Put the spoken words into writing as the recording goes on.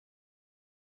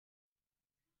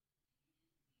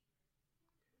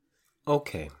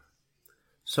Okay.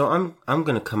 So I'm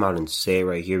gonna come out and say it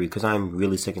right here because I'm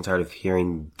really sick and tired of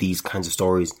hearing these kinds of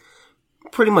stories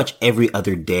pretty much every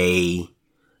other day.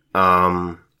 But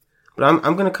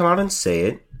I'm gonna come out and say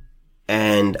it,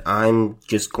 and I'm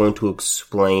just going to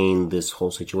explain this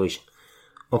whole situation.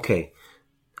 Okay.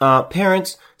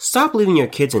 Parents, stop leaving your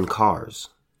kids in cars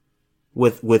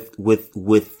without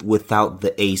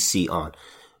the AC on.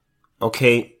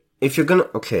 Okay? If you're gonna,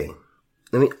 okay.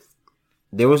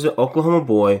 There was an Oklahoma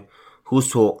boy who was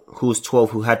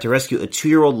 12 who had to rescue a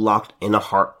 2-year-old locked in a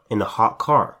hot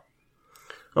car.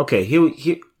 Okay,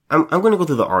 here, I'm gonna go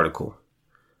through the article.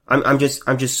 I'm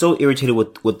just so irritated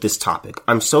with this topic.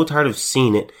 I'm so tired of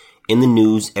seeing it in the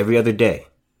news every other day.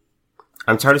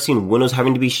 I'm tired of seeing windows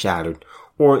having to be shattered,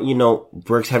 or,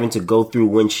 bricks having to go through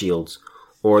windshields,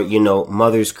 or,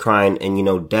 mothers crying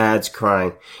and, dads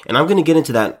crying. And I'm gonna get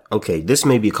into that. Okay, this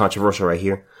may be controversial right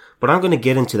here, but I'm gonna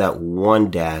get into that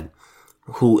one dad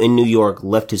who in New York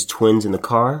left his twins in the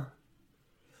car.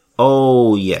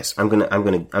 Oh yes, I'm gonna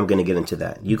get into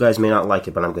that. You guys may not like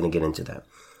it, but I'm gonna get into that.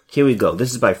 Here we go.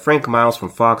 This is by Frank Miles from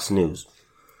Fox News.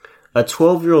 A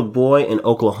 12-year-old boy in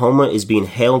Oklahoma is being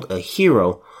hailed a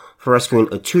hero for rescuing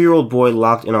a 2-year-old boy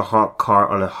locked in a hot car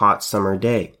on a hot summer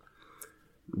day.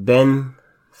 Ben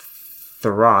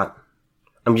Thurrott,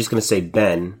 I'm just gonna say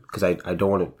Ben because I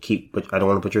don't want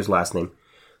to butcher his last name.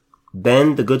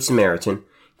 Ben, the Good Samaritan,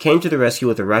 came to the rescue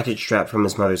with a ratchet strap from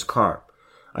his mother's car.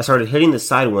 I started hitting the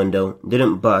side window,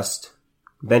 didn't bust,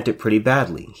 bent it pretty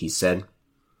badly, he said.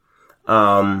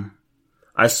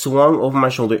 I swung over my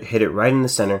shoulder, hit it right in the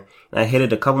center, and I hit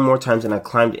it a couple more times and I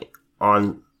climbed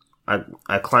on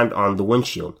the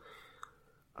windshield.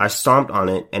 I stomped on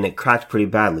it and it cracked pretty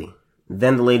badly.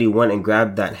 Then the lady went and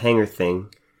grabbed that hanger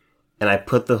thing and I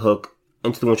put the hook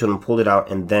into the windshield and pulled it out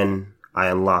and then I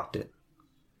unlocked it.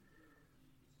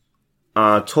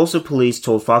 Tulsa police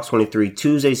told Fox 23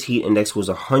 Tuesday's heat index was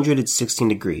 116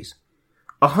 degrees.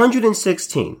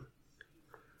 116.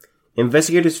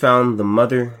 Investigators found the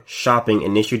mother shopping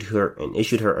and issued her a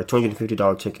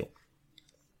 $250 ticket.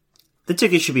 The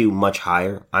ticket should be much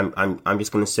higher. I'm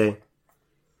just gonna say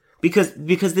because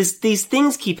these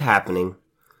things keep happening.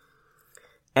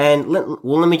 And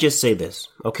let me just say this,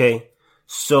 okay?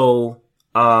 So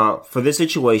for this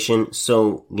situation,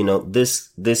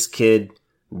 this kid,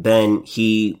 Ben,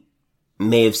 he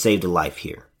may have saved a life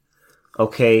here.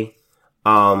 Okay?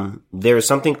 There is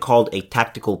something called a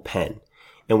tactical pen.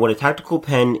 And what a tactical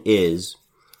pen is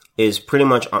pretty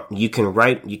much, you can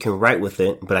write with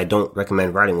it, but I don't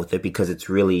recommend writing with it because it's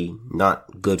really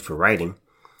not good for writing.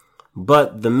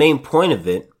 But the main point of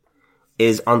it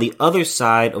is on the other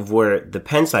side of where the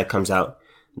pen side comes out,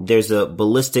 there's a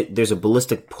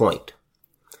ballistic point.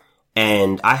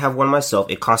 And I have one myself.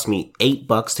 It cost me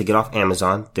 $8 to get off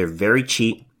Amazon. They're very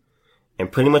cheap. And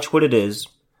pretty much what it is,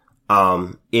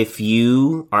 if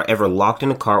you are ever locked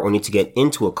in a car or need to get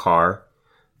into a car,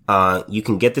 you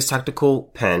can get this tactical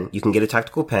pen. You can get a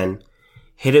tactical pen,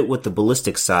 hit it with the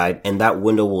ballistic side, and that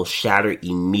window will shatter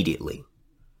immediately.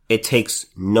 It takes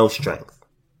no strength.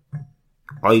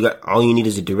 All you need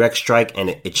is a direct strike and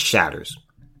it shatters.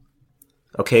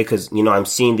 Okay, cause, I'm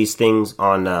seeing these things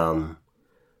on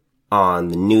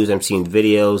the news, I'm seeing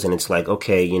videos, and it's like,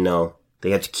 okay, they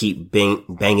have to keep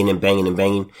banging and banging and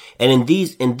banging. And in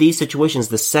these situations,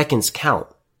 the seconds count.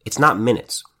 It's not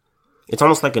minutes. It's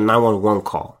almost like a 911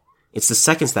 call. It's the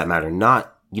seconds that matter,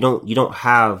 not, you don't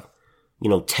have,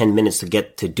 10 minutes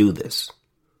to do this.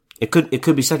 It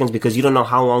could be seconds because you don't know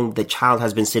how long the child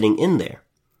has been sitting in there.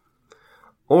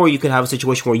 Or you could have a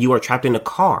situation where you are trapped in a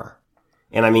car.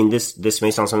 And I mean, this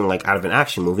may sound something like out of an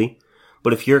action movie,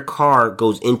 but if your car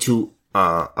goes into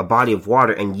a body of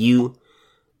water and you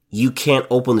can't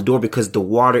open the door because the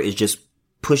water is just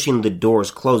pushing the doors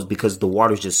closed because the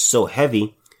water is just so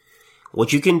heavy,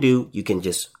 what you can do, you can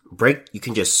just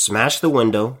smash the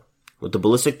window with the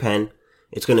ballistic pen.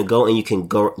 It's going to go and you can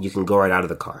go right out of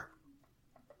the car.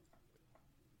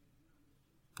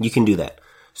 You can do that.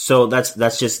 So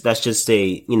that's just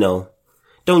a,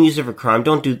 don't use it for crime.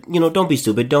 Don't be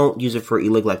stupid. Don't use it for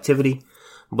illegal activity.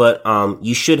 But,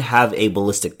 you should have a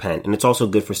ballistic pen, and it's also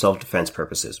good for self-defense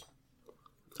purposes.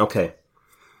 Okay.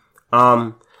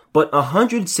 But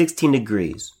 116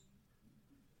 degrees.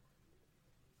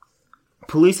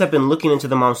 Police have been looking into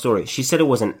the mom's story. She said it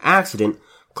was an accident,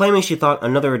 claiming she thought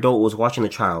another adult was watching the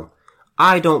child.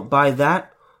 I don't buy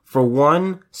that for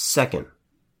 1 second.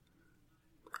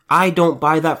 I don't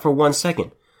buy that for 1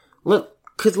 second. Look,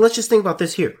 cause let's just think about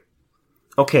this here.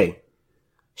 Okay.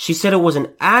 She said it was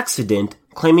an accident,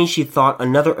 claiming she thought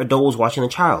another adult was watching the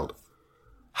child.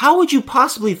 How would you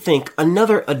possibly think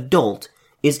another adult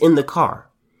is in the car?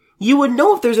 You would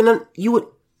know if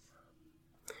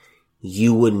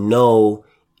you would know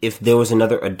if there was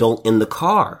another adult in the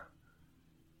car.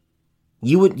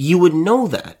 You would know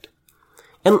that.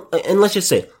 And let's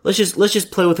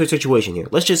just play with her situation here.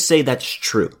 Let's just say that's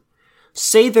true.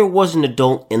 Say there was an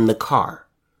adult in the car.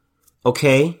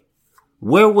 Okay?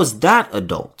 Where was that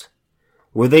adult?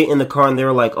 Were they in the car and they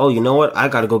were like, oh, you know what? I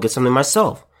gotta go get something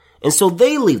myself. And so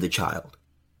they leave the child.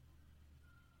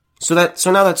 So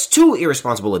now that's 2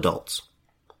 irresponsible adults.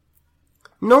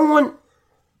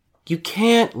 You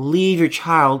can't leave your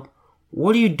child.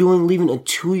 What are you doing leaving a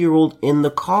 2-year-old in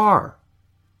the car?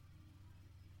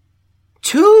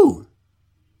 2.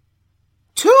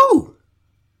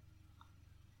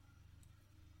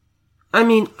 I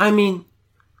mean,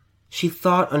 she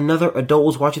thought another adult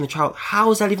was watching the child. How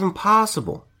is that even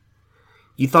possible?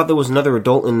 You thought there was another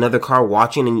adult in another car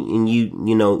watching, and you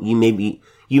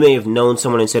may have known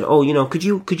someone and said, oh, could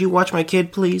you watch my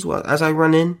kid, please, as I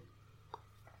run in?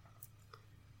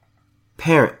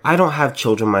 Parent, I don't have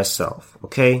children myself,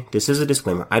 okay? This is a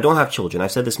disclaimer. I don't have children.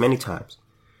 I've said this many times.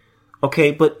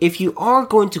 Okay, but if you are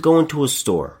going to go into a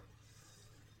store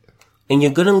and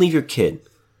you're going to leave your kid,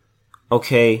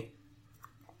 okay,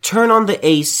 turn on the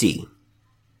AC.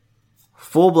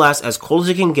 Full blast, as cold as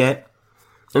it can get.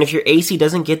 And if your AC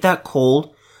doesn't get that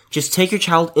cold, just take your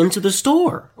child into the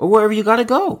store or wherever you gotta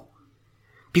go.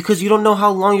 Because you don't know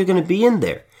how long you're gonna be in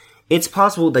there. It's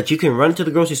possible that you can run to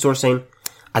the grocery store saying,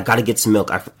 I gotta get some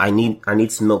milk. I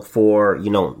need some milk for,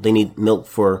 they need milk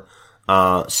for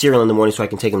cereal in the morning so I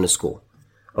can take them to school.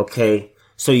 Okay?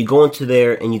 So you go into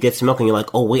there and you get some milk and you're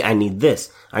like, oh wait, I need this.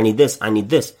 I need this. I need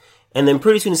this. And then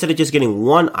pretty soon, instead of just getting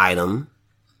one item,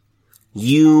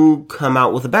 you come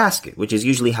out with a basket, which is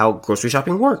usually how grocery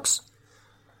shopping works.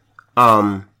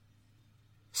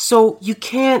 So you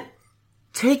can't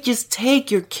just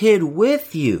take your kid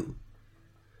with you.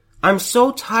 I'm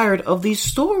so tired of these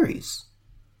stories.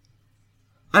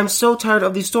 This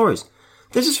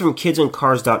is from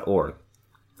kidsandcars.org.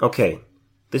 Okay.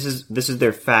 This is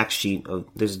their fact sheet.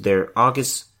 This is their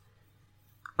August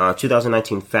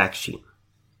 2019 fact sheet.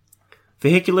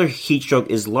 Vehicular heat stroke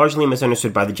is largely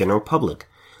misunderstood by the general public.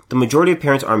 The majority of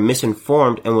parents are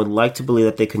misinformed and would like to believe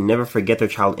that they could never forget their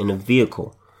child in a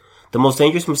vehicle. The most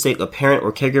dangerous mistake a parent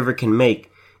or caregiver can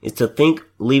make is to think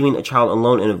leaving a child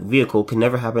alone in a vehicle could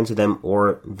never happen to them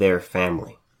or their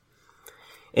family.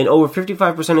 In over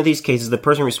 55% of these cases, the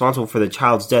person responsible for the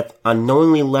child's death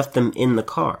unknowingly left them in the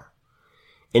car.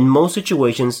 In most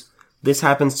situations, this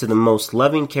happens to the most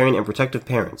loving, caring, and protective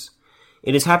parents.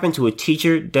 It has happened to a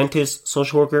teacher, dentist,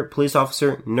 social worker, police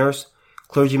officer, nurse,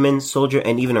 clergyman, soldier,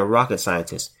 and even a rocket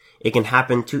scientist. It can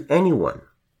happen to anyone.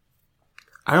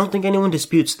 I don't think anyone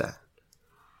disputes that.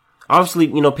 Obviously,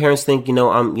 parents think,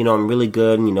 I'm really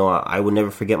good, and, I would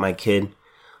never forget my kid.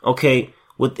 Okay,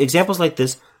 with examples like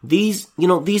this, these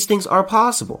things are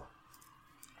possible.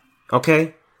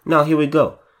 Okay? Now, here we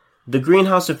go. The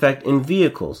greenhouse effect in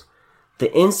vehicles.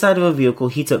 The inside of a vehicle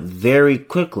heats up very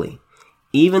quickly.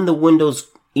 Even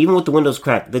with the windows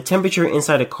cracked, the temperature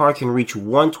inside a car can reach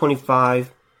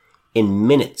 125 in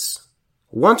minutes.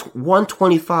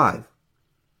 125.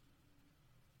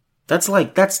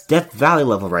 That's Death Valley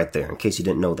level right there, in case you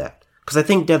didn't know that. Because I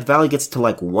think Death Valley gets to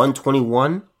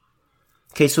 121.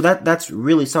 Okay, so that's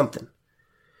really something.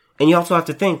 And you also have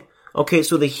to think, okay,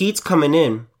 so the heat's coming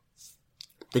in.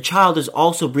 The child is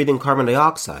also breathing carbon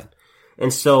dioxide.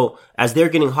 And so, as they're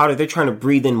getting hotter, they're trying to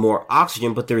breathe in more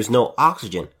oxygen, but there's no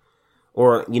oxygen.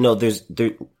 Or,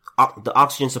 the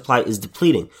oxygen supply is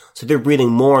depleting. So they're breathing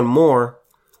more and more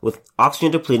with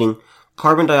oxygen depleting,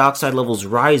 carbon dioxide levels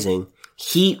rising,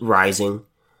 heat rising.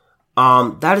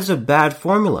 That is a bad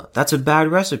formula. That's a bad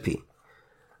recipe.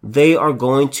 They are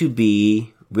going to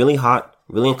be really hot,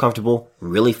 really uncomfortable,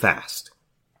 really fast.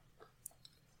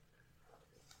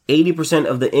 80%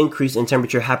 of the increase in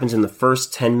temperature happens in the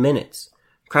first 10 minutes.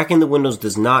 Cracking the windows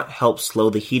does not help slow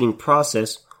the heating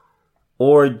process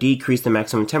or decrease the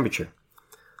maximum temperature.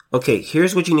 Okay,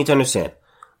 here's what you need to understand.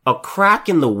 A crack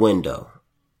in the window.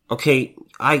 Okay,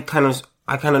 I kind of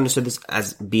understood this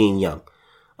as being young.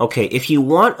 Okay, if you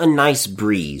want a nice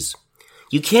breeze,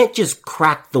 you can't just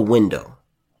crack the window.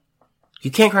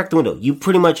 You can't crack the window. You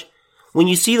pretty much, when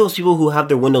you see those people who have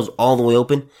their windows all the way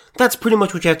open, that's pretty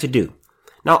much what you have to do.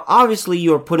 Now, obviously,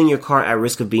 you are putting your car at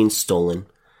risk of being stolen.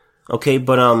 Okay,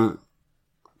 but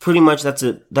pretty much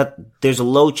there's a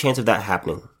low chance of that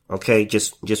happening. Okay,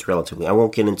 just relatively. I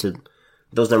won't get into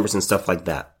those numbers and stuff like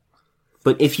that.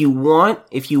 But if you want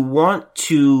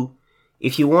to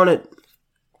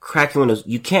crack your windows,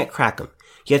 you can't crack them.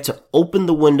 You have to open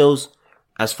the windows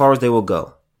as far as they will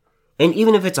go. And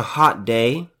even if it's a hot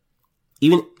day,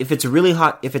 Even if it's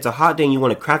if it's a hot day and you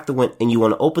want to and you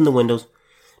want to open the windows,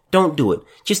 don't do it.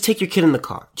 Just take your kid in the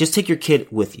car. Just take your kid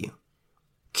with you.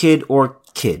 Kid or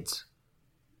kids.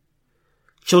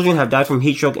 Children have died from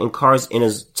heat stroke in cars in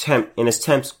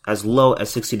temps as low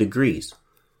as 60 degrees.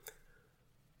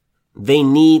 They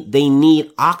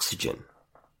need oxygen.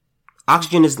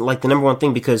 Oxygen is like the number one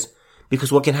thing because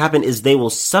what can happen is they will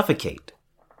suffocate.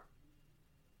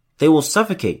 They will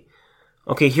suffocate.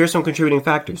 Okay, here's some contributing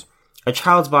factors. A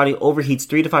child's body overheats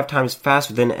 3 to 5 times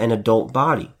faster than an adult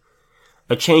body.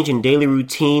 A change in daily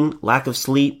routine, lack of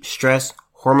sleep, stress,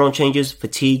 hormone changes,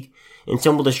 fatigue, and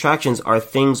simple distractions are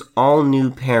things all new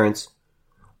parents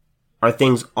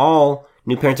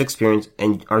experience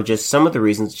and are just some of the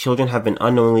reasons children have been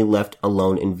unknowingly left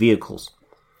alone in vehicles.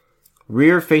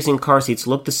 Rear-facing car seats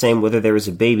look the same whether there is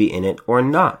a baby in it or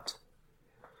not.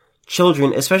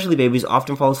 Children, especially babies,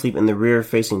 often fall asleep in the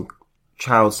rear-facing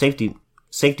child safety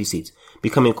seats,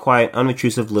 becoming quiet,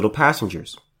 unobtrusive little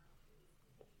passengers.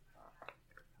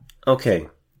 Okay,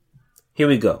 here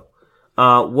we go.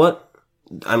 I'm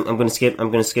gonna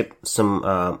skip some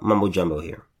mumbo jumbo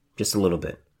here, just a little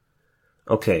bit.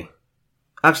 Okay,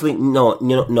 actually, no,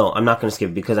 I'm not gonna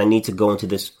skip it because I need to go into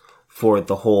this for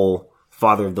the whole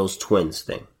father of those twins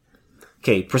thing.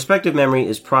 Okay, perspective memory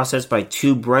is processed by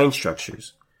 2 brain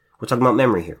structures. We're talking about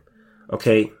memory here.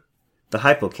 Okay, the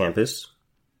hippocampus.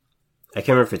 I can't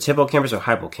remember if it's hippocampus or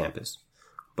hippocampus,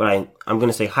 but I'm going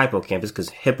to say hippocampus because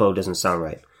hippo doesn't sound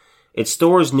right. It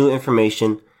stores new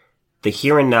information, the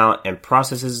here and now, and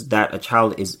processes that a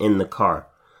child is in the car.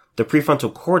 The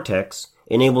prefrontal cortex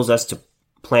enables us to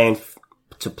plan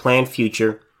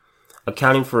future,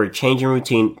 accounting for a change in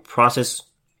routine, processes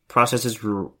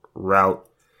route,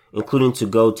 including to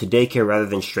go to daycare rather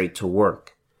than straight to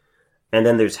work. And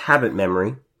then there's habit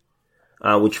memory,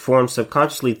 which forms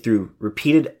subconsciously through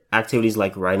repeated activities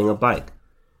like riding a bike.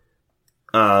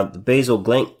 The basal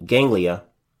ganglia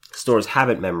stores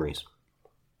habit memories.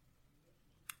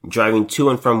 Driving to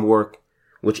and from work,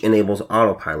 which enables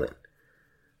autopilot.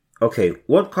 Okay,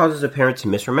 what causes a parent to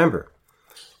misremember?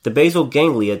 The basal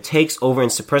ganglia takes over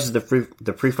and suppresses the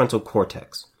prefrontal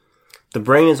cortex. The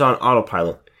brain is on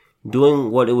autopilot,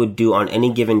 doing what it would do on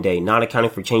any given day, not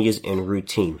accounting for changes in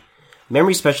routine.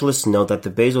 Memory specialists note that the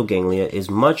basal ganglia is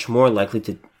much more likely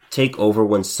to take over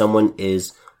when someone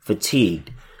is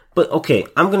fatigued. But okay,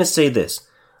 I'm going to say this.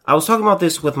 I was talking about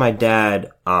this with my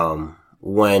dad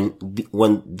when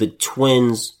the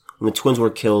twins were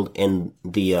killed in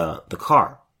the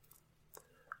car.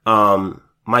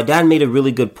 My dad made a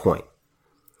really good point.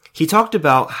 He talked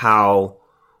about how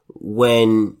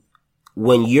when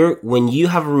you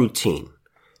have a routine,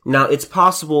 now it's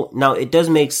possible, now it does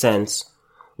make sense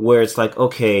where it's like,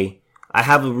 okay, I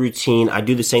have a routine, I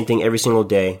do the same thing every single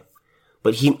day.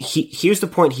 But here's the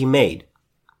point he made.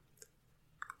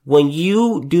 When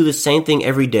you do the same thing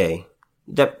every day,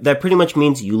 that pretty much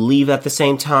means you leave at the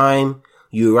same time,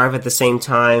 you arrive at the same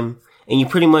time, and you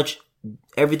pretty much,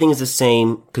 everything is the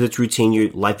same because it's routine,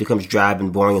 your life becomes drab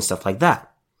and boring and stuff like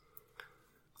that.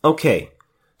 Okay,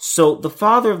 so the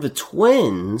father of the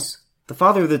twins,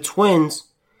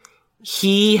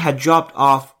 he had dropped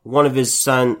off one of his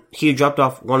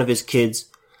kids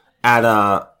at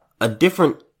a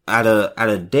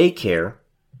daycare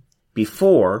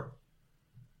before,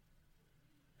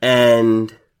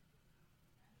 and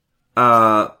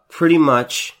pretty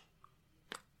much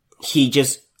he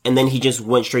just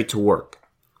went straight to work.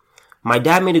 My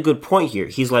dad made a good point here.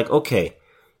 He's like, okay,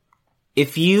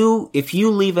 if you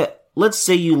let's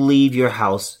say you leave your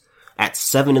house at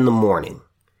 7 a.m.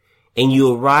 and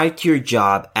you arrive to your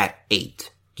job at 8.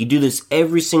 You do this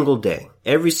every single day.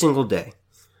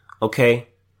 Okay?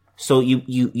 So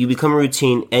you become a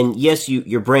routine, and yes,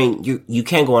 your brain, you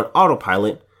can go on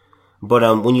autopilot, but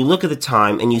when you look at the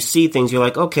time and you see things, you're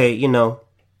like, okay,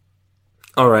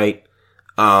 alright,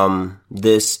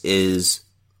 this is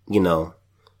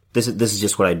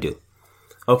just what I do.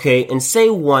 Okay, and say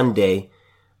one day,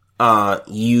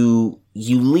 you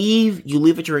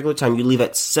leave at your regular time, you leave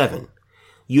at 7.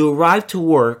 You arrive to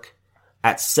work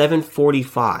at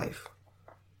 7:45.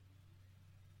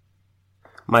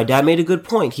 My dad made a good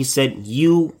point. He said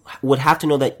you would have to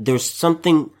know that there's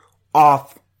something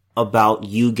off about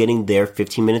you getting there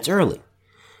 15 minutes early.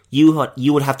 You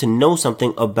would have to know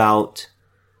something about,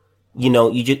 you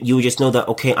would just know that,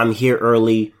 okay, I'm here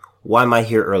early. Why am I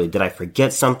here early? Did I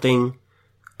forget something?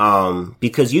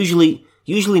 Because usually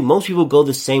most people go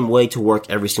the same way to work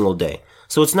every single day.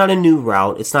 So it's not a new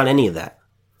route. It's not any of that.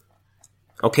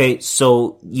 Okay,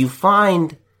 so you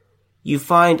find,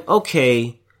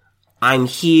 okay, I'm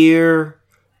here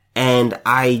and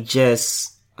I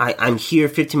I'm here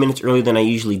 15 minutes earlier than I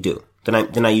usually do,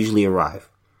 than I usually arrive.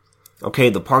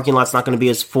 Okay, the parking lot's not going to be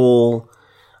as full.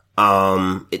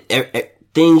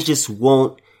 Things just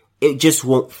won't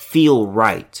feel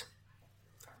right.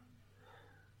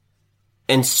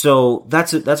 And so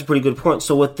that's a pretty good point.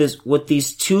 So with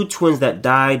these two twins that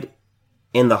died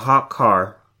in the hot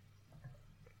car,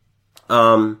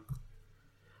 now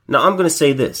I'm going to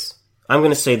say this. I'm going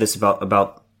to say this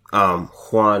about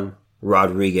Juan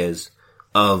Rodriguez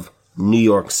of New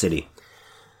York City.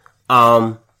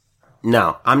 Now,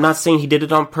 I'm not saying he did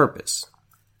it on purpose.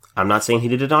 I'm not saying he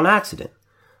did it on accident.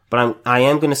 But I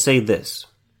am going to say this.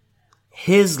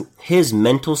 His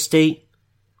mental state,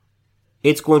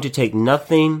 it's going to take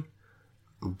nothing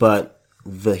but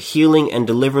the healing and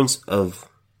deliverance of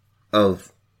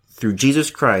through Jesus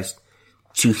Christ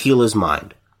to heal his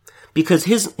mind. Because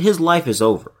his life is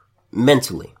over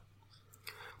mentally.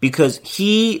 Because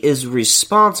he is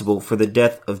responsible for the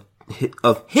death of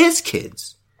his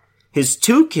kids. His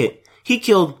two kids. He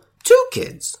killed two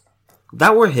kids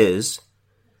that were his.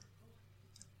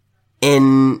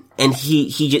 And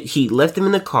he left them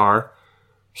in the car.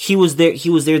 He was there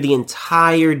the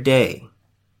entire day.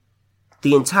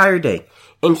 The entire day.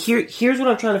 And here's what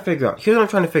I'm trying to figure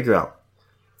out.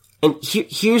 And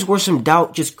here's where some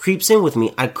doubt just creeps in with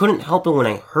me. I couldn't help it when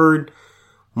I heard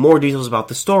more details about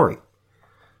the story.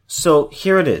 So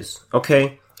here it is,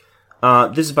 okay?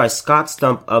 This is by Scott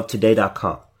Stump of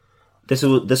Today.com. This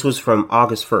was from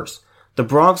August 1st. The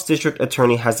Bronx District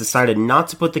Attorney has decided not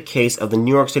to put the case of the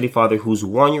New York City father whose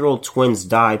 1-year-old twins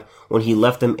died when he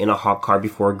left them in a hot car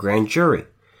before a grand jury.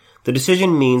 The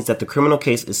decision means that the criminal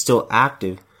case is still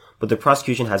active, but the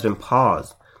prosecution has been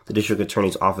paused, the District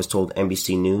Attorney's office told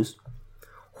NBC News.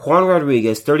 Juan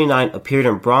Rodriguez, 39, appeared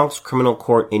in Bronx criminal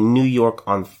court in New York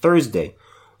on Thursday,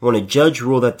 when a judge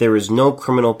ruled that there is no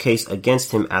criminal case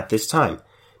against him at this time,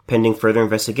 pending further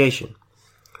investigation.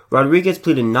 Rodriguez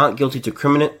pleaded not guilty to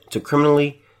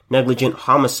criminally negligent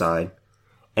homicide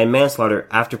and manslaughter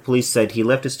after police said he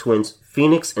left his twins,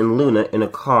 Phoenix and Luna, in the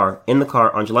car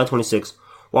on July 26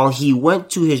 while he went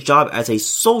to his job as a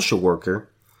social worker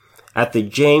at the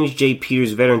James J.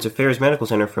 Peters Veterans Affairs Medical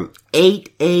Center from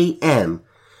 8 a.m.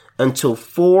 until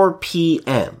 4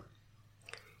 p.m.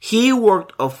 He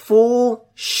worked a full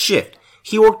shift.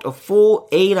 He worked a full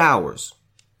 8 hours.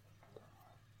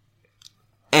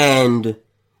 And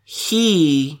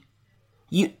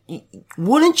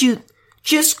wouldn't you,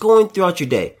 just going throughout your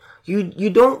day, you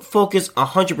don't focus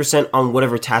 100% on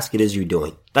whatever task it is you're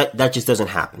doing. That just doesn't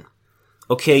happen.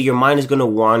 Okay, your mind is gonna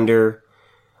wander.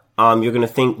 You're gonna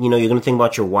think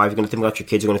about your wife, you're gonna think about your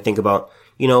kids, you're gonna think about,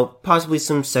 possibly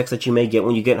some sex that you may get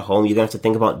when you get home. You're gonna have to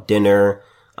think about dinner,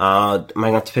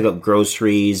 might have to pick up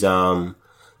groceries, dry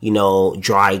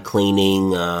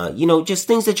cleaning, just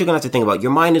things that you're gonna have to think about.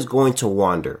 Your mind is going to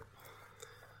wander.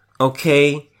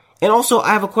 Okay? And also, I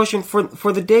have a question for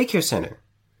the daycare center.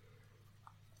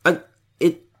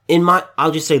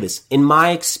 I'll just say this. In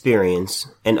my experience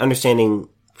and understanding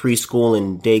preschool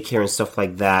and daycare and stuff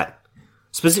like that,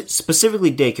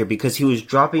 specifically daycare, because he was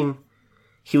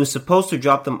supposed to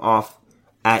drop them off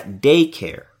at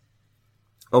daycare.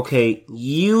 Okay,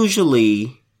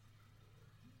 usually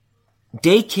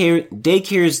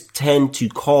daycares tend to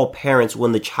call parents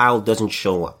when the child doesn't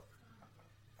show up.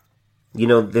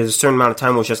 There's a certain amount of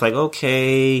time where it's just like,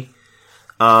 okay,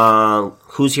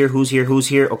 who's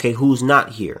here? Okay, who's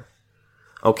not here?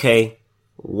 Okay,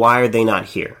 why are they not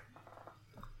here?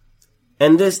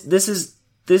 And this is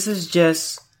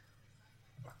just,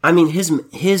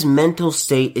 his mental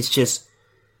state is just,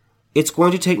 it's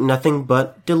going to take nothing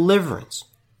but deliverance.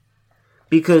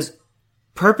 Because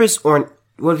purpose or,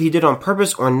 whether he did on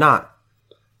purpose or not,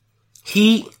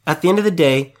 at the end of the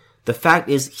day, the fact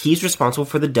is he's responsible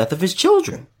for the death of his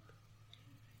children.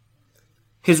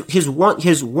 His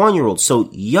 1-year-old, so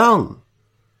young,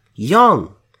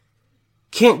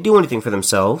 can't do anything for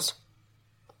themselves.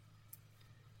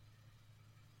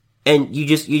 And you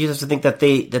just have to think that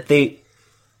they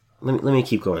let me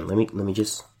keep going. Let me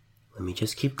just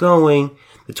keep going.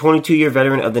 The 22-year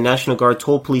veteran of the National Guard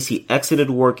told police he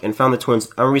exited work and found the twins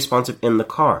unresponsive in the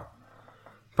car.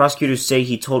 Prosecutors say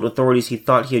he told authorities he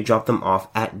thought he had dropped them off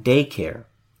at daycare.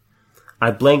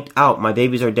 I blanked out. My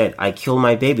babies are dead. I killed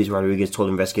my babies, Rodriguez told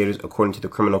investigators, according to the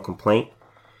criminal complaint.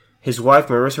 His wife,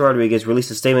 Marissa Rodriguez,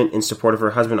 released a statement in support of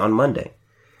her husband on Monday.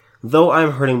 Though I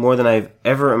am hurting more than I've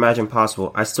ever imagined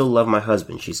possible, I still love my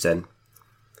husband, she said.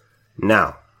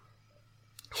 Now,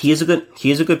 he is a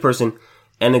good person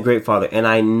and a great father, and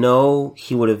I know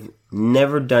he would have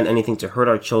never done anything to hurt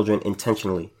our children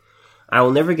intentionally. I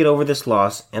will never get over this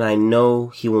loss, and I know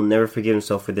he will never forgive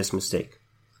himself for this mistake.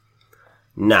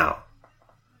 Now,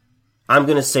 I'm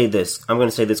going to say this. I'm going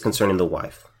to say this concerning the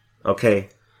wife. Okay?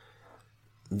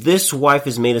 This wife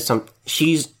is made of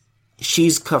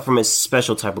she's cut from a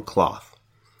special type of cloth.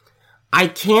 I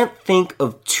can't think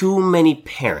of too many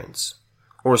parents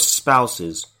or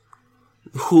spouses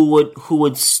who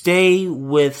would stay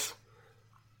with,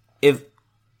 as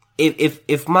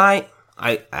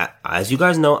you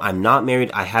guys know, I'm not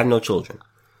married, I have no children.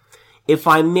 If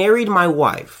I married my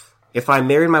wife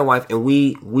and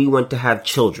we went to have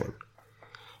children,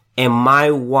 and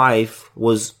my wife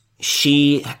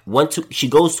she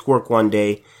goes to work one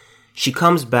day, she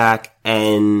comes back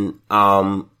and,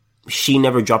 she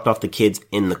never dropped off the kids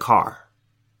in the car.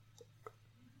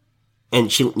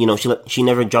 And she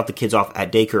never dropped the kids off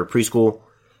at daycare or preschool,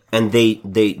 and they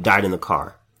died in the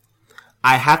car.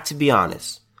 I have to be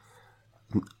honest.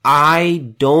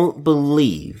 I do not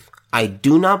believe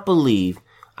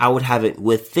I would have it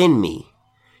within me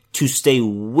to stay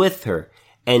with her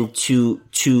and to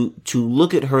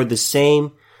look at her the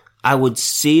same. I would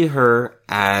see her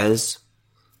as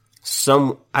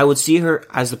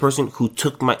the person who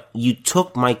took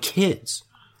my kids.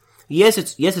 Yes,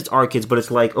 it's our kids, but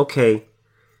it's like, okay,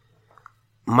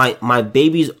 our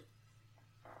babies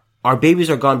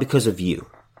are gone because of you.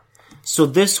 So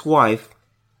this wife,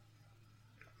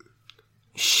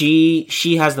 she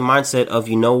has the mindset of,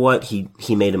 you know what,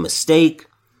 he made a mistake,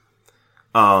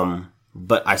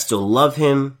 but I still love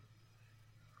him.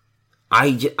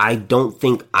 I don't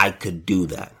think I could do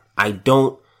that. I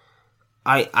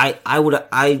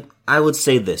would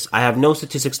say this. I have no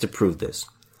statistics to prove this.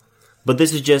 But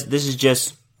this is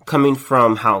just coming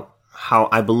from how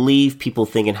I believe people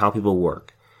think and how people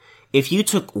work. If you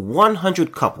took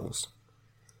 100 couples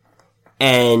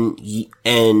and you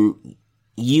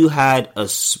had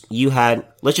let's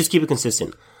just keep it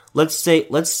consistent. Let's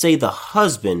say the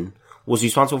husband was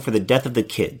responsible for the death of the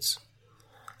kids.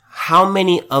 How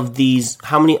many of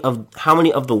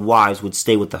the wives would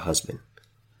stay with the husband?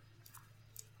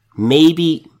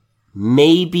 Maybe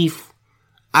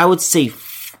I would say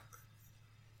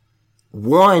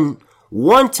one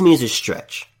to me is a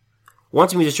stretch.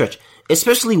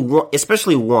 Especially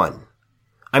one.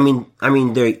 I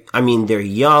mean they're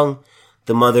young.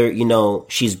 The mother,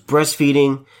 she's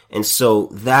breastfeeding, and so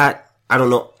that, I don't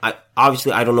know. I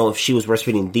don't know if she was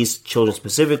breastfeeding these children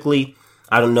specifically.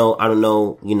 I don't know,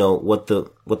 what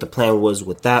the plan was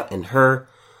with that and her.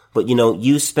 But,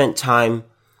 you spent time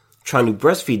trying to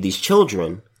breastfeed these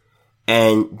children,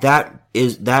 and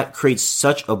that creates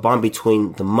such a bond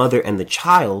between the mother and the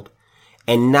child.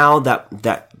 And now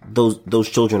that those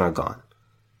children are gone.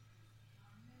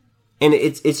 And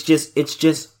it's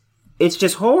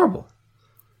just horrible.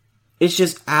 It's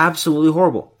just absolutely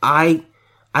horrible. I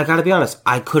gotta be honest,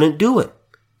 I couldn't do it.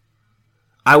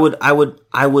 I would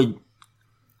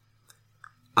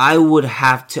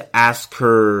have to ask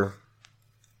her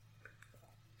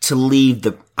to leave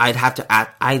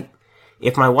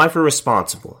if my wife were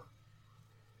responsible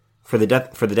for the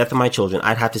death of my children,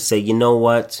 I'd have to say, you know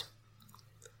what?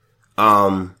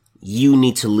 You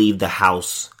need to leave the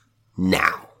house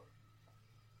now.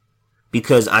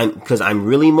 Because I'm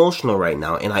really emotional right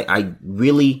now, and I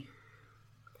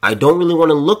don't really want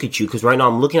to look at you, because right now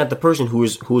I'm looking at the person who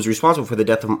is responsible for the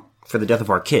death of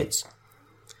our kids.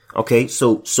 Okay,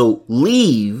 so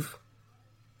leave.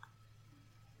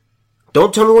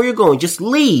 Don't tell me where you're going. Just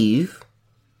leave.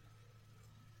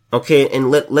 Okay,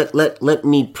 and let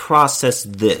me process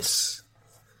this.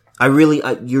 You're really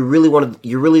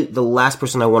the last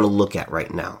person I want to look at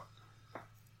right now.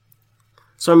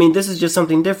 So this is just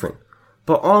something different.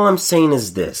 But all I'm saying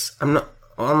is this. All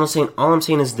I'm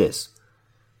saying is this.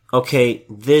 Okay,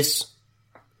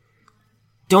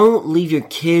 don't leave your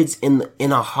kids in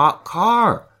a hot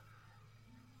car.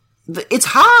 It's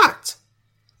hot.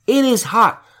 It is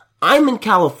hot. I'm in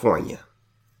California.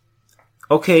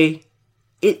 Okay,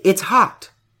 it's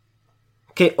hot.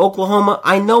 Okay, Oklahoma,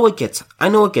 I know it gets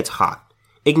hot.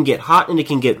 It can get hot and it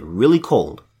can get really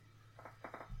cold.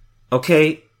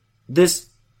 Okay,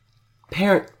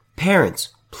 parents,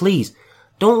 please,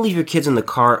 don't leave your kids in the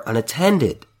car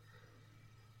unattended.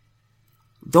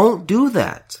 Don't do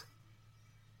that.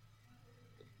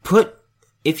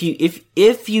 If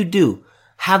you do,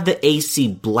 have the AC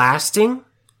blasting.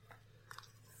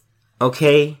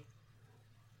 Okay?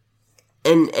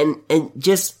 And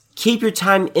just keep your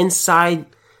time inside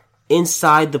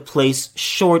the place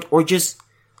short, or just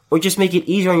make it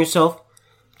easier on yourself.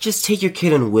 Just take your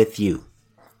kid in with you.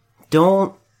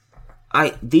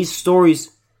 These stories,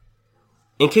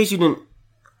 in case you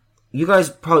guys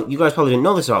probably didn't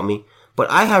know this about me, but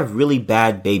I have really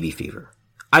bad baby fever.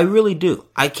 I really do.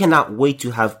 I cannot wait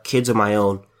to have kids of my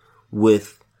own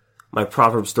with my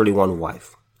Proverbs 31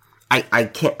 wife. I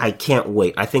can't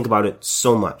wait. I think about it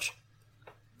so much.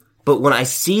 But when I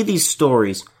see these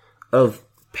stories of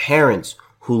parents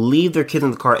who leave their kids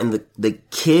in the car and the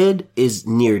kid is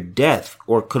near death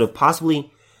or could have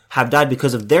possibly have died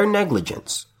because of their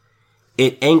negligence,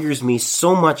 it angers me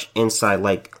so much inside.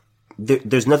 Like,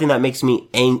 there's nothing that makes me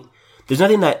there's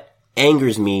nothing that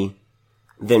angers me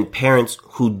than parents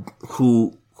who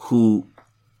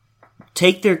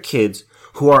take their kids,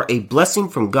 who are a blessing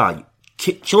from God.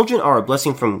 Children are a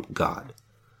blessing from God.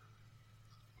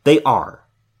 They are.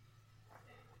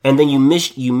 And then you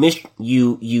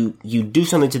do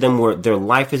something to them where their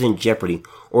life is in jeopardy,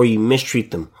 or you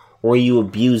mistreat them, or you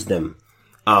abuse them,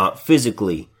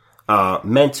 physically,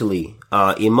 mentally,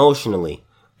 emotionally,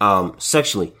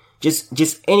 sexually.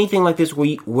 Just anything like this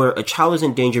where a child is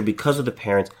in danger because of the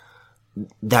parents.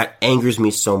 That angers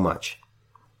me so much.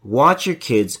 Watch your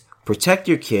kids, protect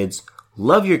your kids,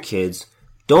 love your kids.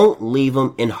 Don't leave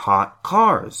them in hot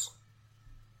cars.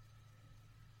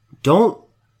 Don't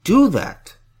do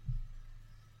that.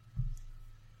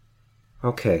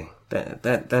 Okay,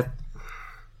 that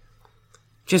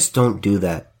just don't do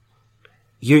that.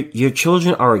 Your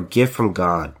children are a gift from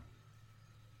God.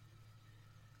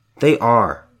 They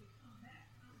are.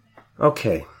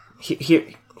 Okay,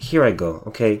 here I go,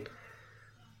 okay?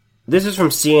 This is from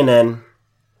CNN.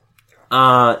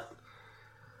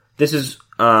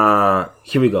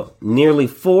 Here we go. Nearly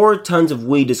 4 tons of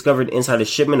weed discovered inside a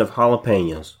shipment of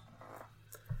jalapenos.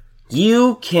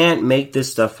 You can't make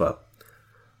this stuff up.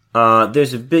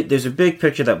 There's a big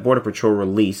picture that Border Patrol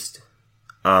released.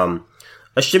 A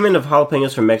shipment of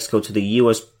jalapenos from Mexico to the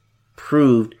U.S.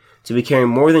 proved to be carrying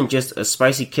more than just a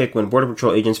spicy kick when Border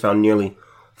Patrol agents found nearly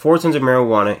 4 tons of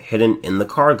marijuana hidden in the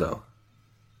cargo.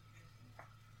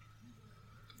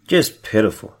 Just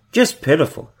pitiful. Just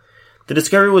pitiful. The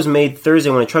discovery was made Thursday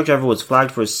when a truck driver was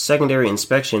flagged for a secondary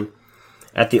inspection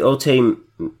at the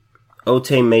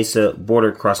Otay Mesa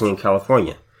border crossing in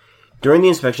California. During the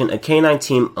inspection, a K-9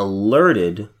 team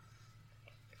alerted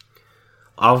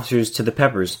officers to the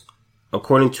peppers,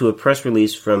 according to a press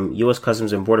release from U.S.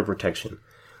 Customs and Border Protection.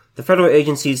 The federal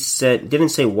agency didn't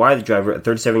say why the driver, a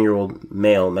 37-year-old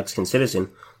male Mexican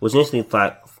citizen, was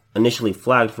initially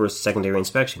flagged for a secondary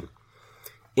inspection.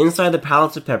 Inside the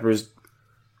pallets of peppers,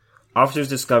 officers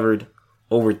discovered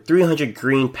over 300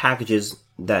 green packages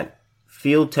that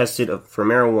field tested for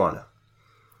marijuana.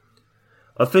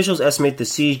 Officials estimate the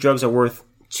seized drugs are worth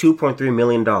 $2.3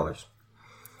 million.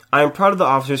 I am proud of the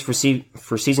officers for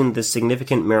seizing this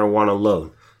significant marijuana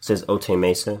load, says Otay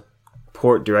Mesa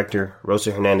Port Director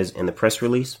Rosa Hernandez in the press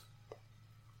release.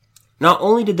 Not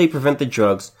only did they prevent the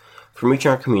drugs from reaching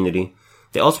our community,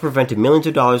 they also prevented millions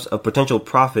of dollars of potential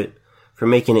profit from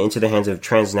making it into the hands of a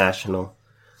transnational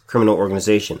criminal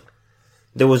organization.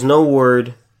 There was no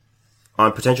word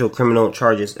on potential criminal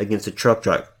charges against the truck's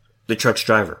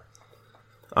driver.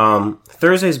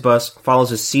 Thursday's bust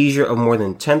follows a seizure of more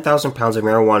than 10,000 pounds of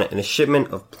marijuana in a shipment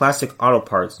of plastic auto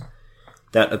parts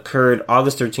that occurred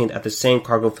August 13th at the same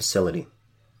cargo facility.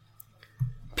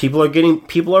 People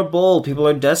are bold, people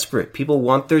are desperate, people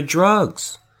want their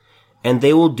drugs, and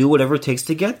they will do whatever it takes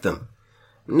to get them.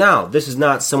 Now, this is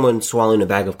not someone swallowing a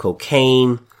bag of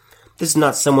cocaine. This is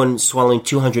not someone swallowing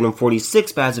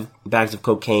 246 bags of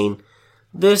cocaine.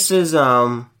 This is,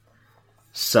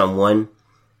 someone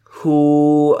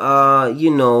who,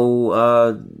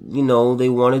 they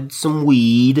wanted some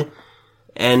weed,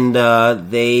 and,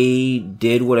 they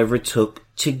did whatever it took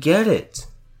to get it.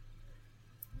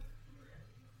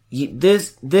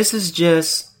 This is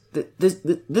just,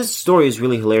 this story is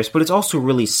really hilarious, but it's also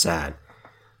really sad.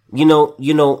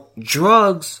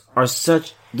 Drugs are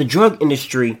the drug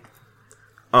industry,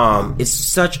 is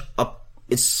such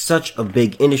a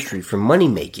big industry for money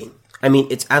making. I mean,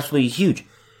 it's absolutely huge.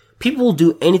 People will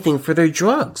do anything for their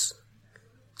drugs.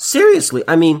 Seriously.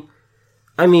 I mean,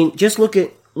 just look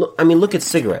at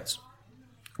cigarettes,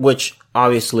 which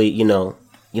obviously, you know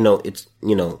what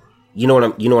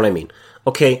I mean.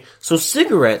 Okay. So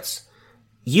cigarettes,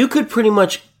 you could pretty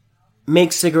much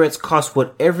make cigarettes cost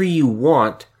whatever you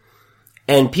want,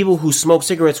 and people who smoke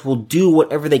cigarettes will do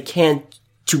whatever they can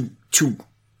to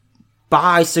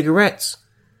buy cigarettes.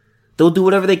 They'll do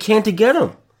whatever they can to get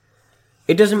them.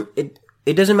 It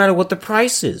doesn't matter what the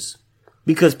price is,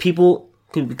 because people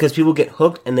get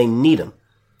hooked and they need them.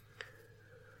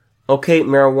 Okay,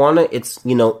 marijuana, it's,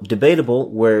 debatable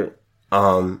where,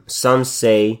 some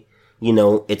say,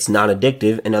 it's not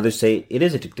addictive and others say it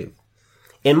is addictive.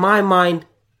 In my mind,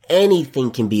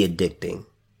 anything can be addicting.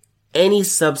 Any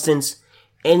substance,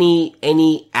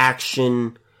 any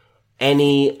action,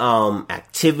 any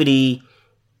activity,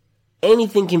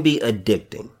 anything can be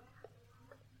addicting.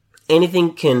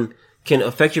 Anything can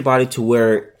affect your body to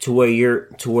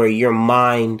where your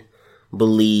mind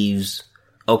believes,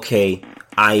 okay,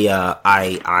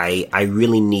 I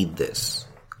really need this.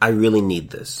 I really need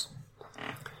this.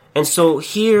 And so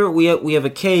here we have a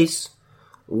case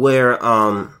where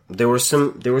there were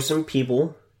some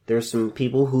people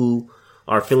who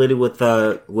are affiliated with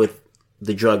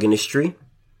the drug industry.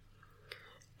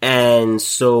 And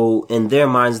so in their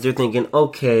minds they're thinking,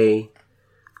 okay,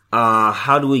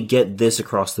 how do we get this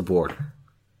across the border?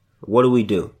 What do we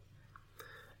do?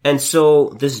 And so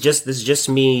this is just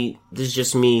me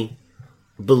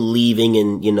believing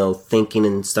and, thinking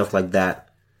and stuff like that.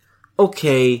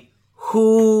 Okay,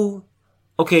 so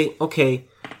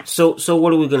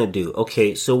what are we gonna do?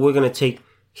 Okay, so we're gonna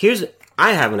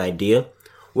I have an idea.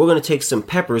 We're gonna take some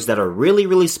peppers that are really,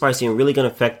 really spicy and really gonna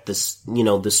affect this,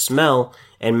 the smell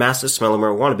and mask the smell of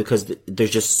marijuana, because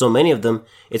there's just so many of them.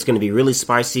 It's gonna be really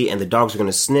spicy and the dogs are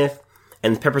gonna sniff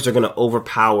and the peppers are gonna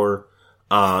overpower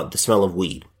the smell of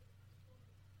weed.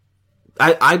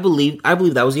 I believe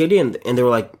that was the idea, and they were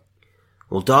like,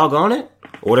 well, doggone it,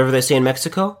 or whatever they say in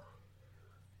Mexico.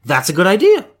 That's a good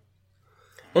idea.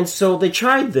 And so they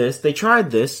tried this.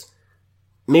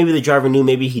 Maybe the driver knew,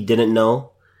 maybe he didn't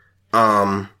know.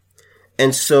 And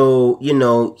so,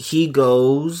 he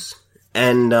goes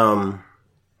and,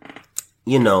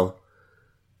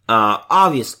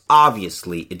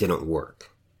 obviously it didn't work.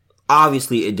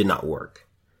 Obviously it did not work.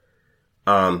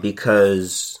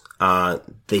 Because,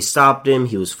 they stopped him,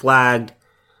 he was flagged,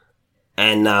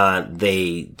 and,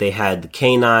 they had the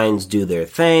canines do their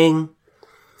thing.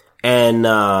 And,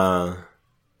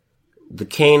 the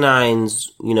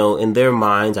canines, in their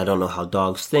minds, I don't know how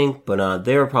dogs think, but,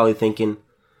 they were probably thinking,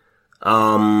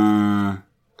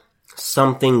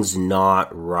 something's not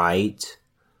right.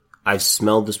 I've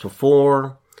smelled this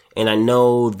before, and I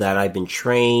know that I've been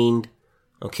trained.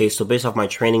 Okay, so based off my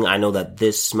training, I know that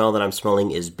this smell that I'm smelling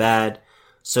is bad.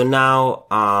 So now,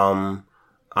 I'm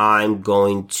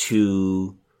going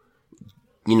to,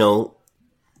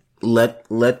 let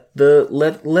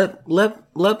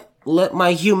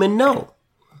my human know.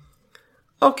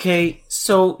 Okay,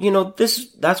 so,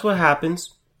 that's what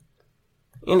happens.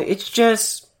 And it's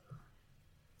just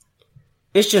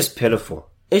pitiful.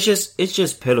 It's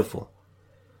just pitiful.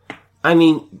 I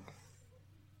mean,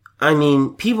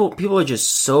 people are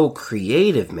just so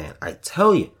creative, man. I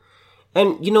tell you.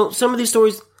 And, some of these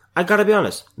stories, I gotta be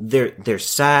honest, they're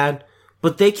sad,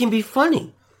 but they can be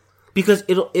funny. Because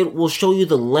it will show you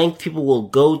the length people will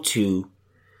go to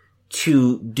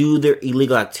do their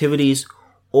illegal activities,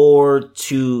 or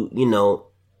to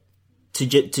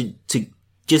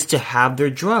just to have their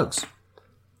drugs.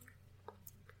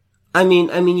 I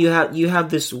mean, you have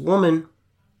this woman.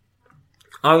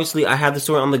 Obviously, I have the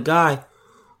story on the guy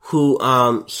who,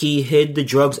 he hid the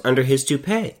drugs under his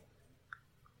toupee.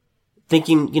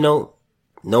 Thinking, no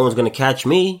one's gonna catch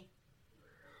me.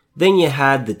 Then you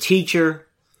had the teacher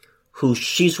who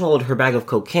she swallowed her bag of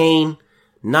cocaine.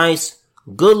 Nice,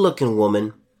 good looking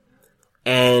woman.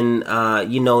 And,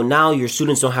 now your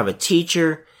students don't have a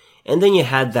teacher. And then you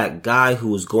had that guy who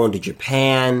was going to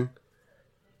Japan.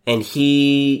 And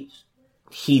he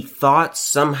thought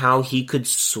somehow he could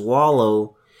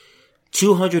swallow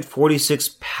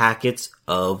 246 packets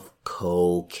of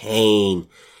cocaine.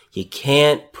 You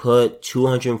can't put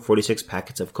 246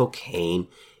 packets of cocaine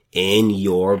in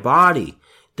your body.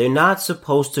 They're not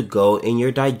supposed to go in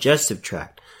your digestive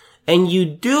tract. And you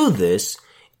do this,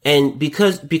 and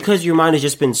because your mind has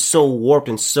just been so warped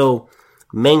and so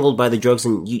mangled by the drugs,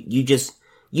 and you're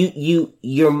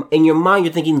in your mind,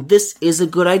 you're thinking, this is a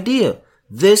good idea.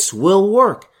 This will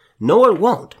work. No, it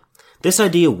won't. This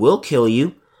idea will kill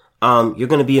you. You're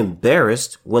going to be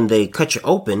embarrassed when they cut you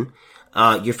open.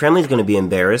 Your family's going to be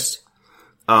embarrassed.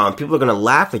 People are going to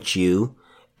laugh at you.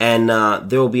 And,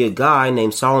 there will be a guy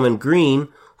named Solomon Green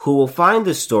who will find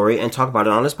this story and talk about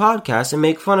it on his podcast and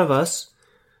make fun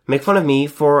of me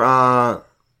for,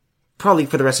 probably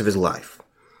for the rest of his life.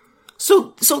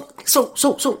 So these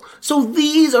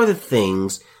are the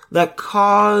things that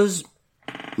cause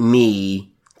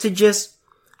me to just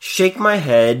shake my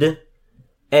head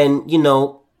and,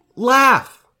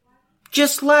 laugh.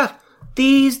 Just laugh.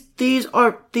 These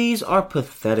are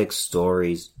pathetic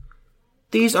stories.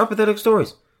 These are pathetic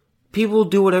stories. People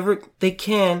do whatever they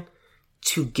can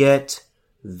to get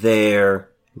their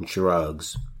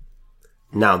drugs.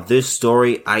 Now, this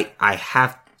story,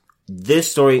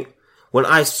 this story, when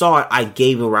I saw it, I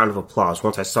gave a round of applause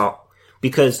once I saw it,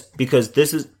 because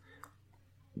this was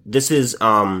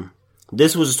a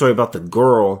story about the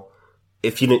girl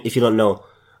if you don't know,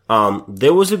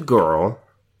 there was a girl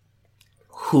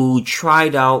who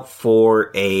tried out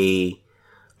for a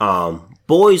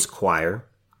boys choir,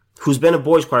 who's been a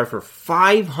boys choir for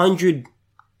 500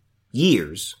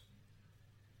 years.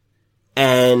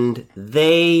 And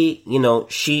they,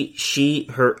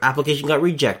 her application got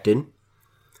rejected.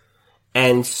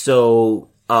 And so,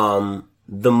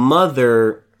 the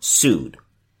mother sued,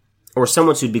 or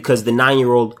someone sued, because the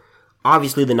 9-year-old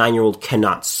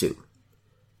cannot sue.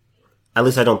 At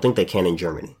least I don't think they can in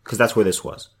Germany, because that's where this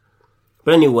was.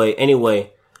 But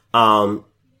anyway,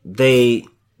 the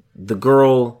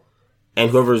girl and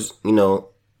whoever's, they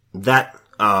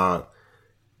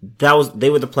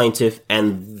were the plaintiff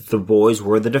and the boys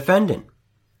were the defendant.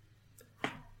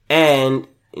 And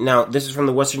now this is from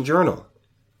the Western Journal.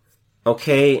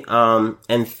 Okay,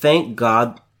 and thank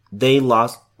God the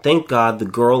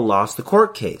girl lost the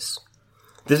court case.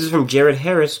 This is from Jared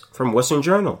Harris from Western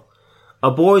Journal. A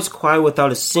boys' choir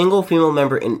without a single female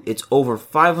member in its over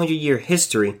 500-year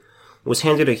history was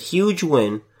handed a huge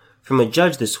win from a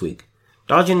judge this week,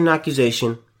 dodging an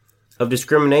accusation of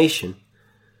discrimination.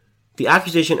 The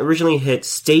accusation originally hit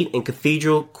State and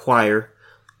Cathedral Choir,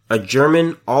 a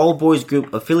German all-boys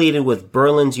group affiliated with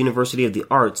Berlin's University of the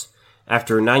Arts,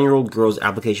 after a 9-year-old girl's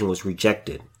application was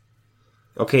rejected.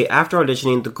 Okay, after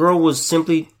auditioning, the girl was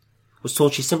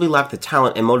told she simply lacked the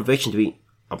talent and motivation to be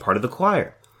a part of the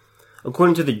choir.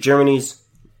 According to the Germany's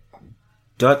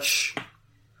Dutch,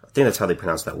 I think that's how they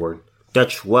pronounce that word,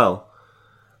 Dutch Well,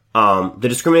 the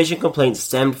discrimination complaint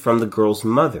stemmed from the girl's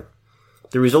mother.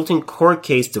 The resulting court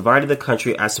case divided the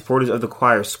country as supporters of the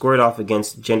choir squared off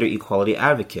against gender equality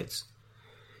advocates.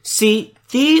 See,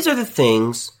 these are the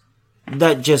things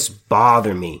that just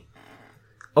bother me.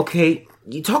 Okay,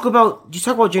 you talk about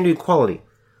gender equality.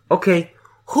 Okay,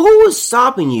 who's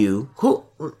stopping you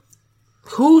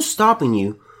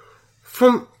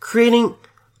from creating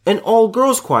an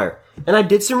all-girls choir? And I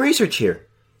did some research here.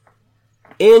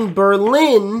 In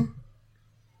Berlin,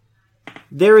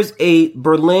 there is a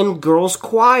Berlin girls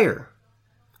choir.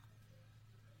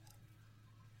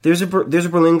 There's a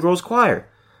Berlin girls choir.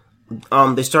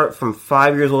 They start from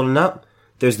 5 years old and up.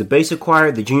 There's the basic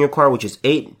choir, the junior choir, which is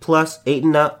 8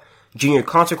 and up, junior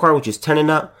concert choir, which is 10 and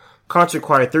up, concert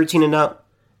choir 13 and up,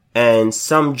 and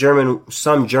some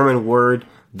German word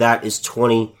that is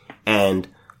 20 and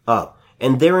up.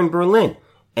 And they're in Berlin,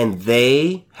 and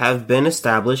they have been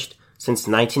established since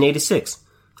 1986.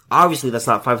 Obviously, that's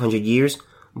not 500 years,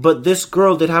 but this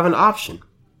girl did have an option.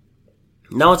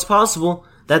 Now, it's possible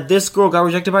that this girl got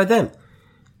rejected by them.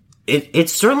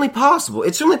 It's certainly possible.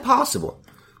 It's certainly possible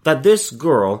that this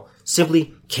girl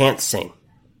simply can't sing.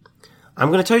 I'm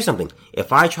going to tell you something.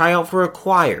 If I try out for a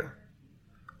choir,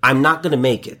 I'm not going to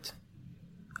make it.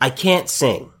 I can't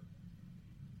sing.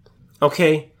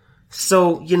 Okay?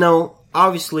 So,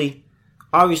 obviously,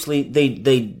 they,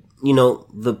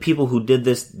 the people who did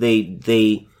this,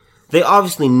 they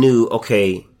obviously knew,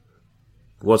 okay,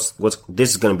 this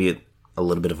is going to be a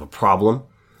little bit of a problem.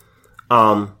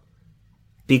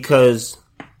 Because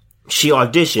she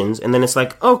auditions and then it's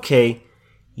like, okay,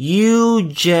 you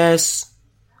just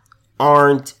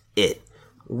aren't it.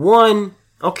 One,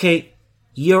 okay,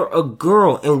 you're a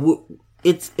girl and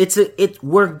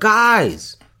we're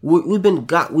guys. We've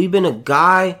been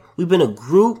a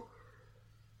group,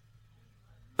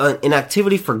 an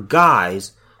activity for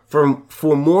guys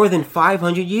for more than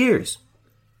 500 years.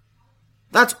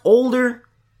 That's older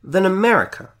than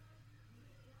America.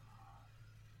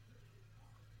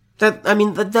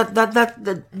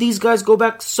 These guys go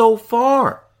back so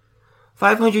far.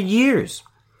 500 years.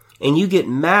 And you get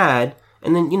mad,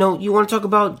 and then, you want to talk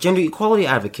about gender equality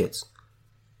advocates.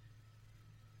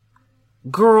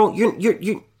 Girl,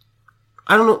 you're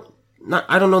I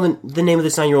don't know the name of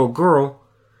this 9-year-old girl,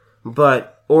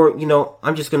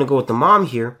 I'm just gonna go with the mom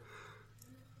here.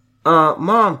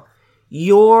 Mom,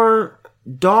 your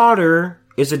daughter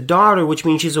is a daughter, which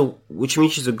means she's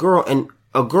a girl, and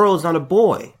a girl is not a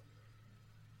boy.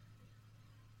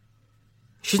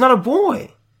 She's not a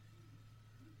boy.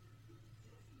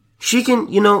 She can,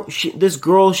 this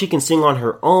girl, she can sing on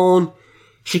her own.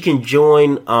 She can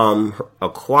join a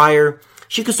choir.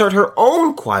 She could start her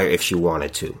own choir if she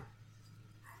wanted to.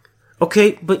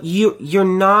 Okay, but you're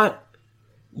not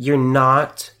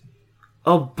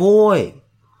a boy.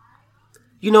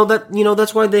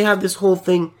 That's why they have this whole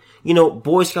thing,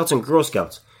 Boy Scouts and Girl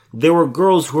Scouts. There were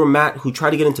girls who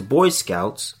tried to get into Boy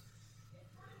Scouts.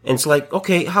 And it's like,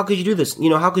 okay, how could you do this?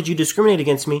 How could you discriminate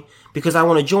against me because I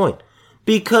want to join?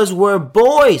 Because we're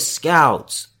Boy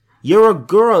Scouts. You're a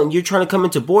girl and you're trying to come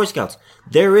into Boy Scouts.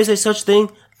 There is a such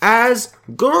thing as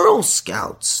Girl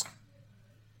Scouts.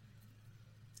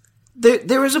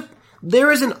 there is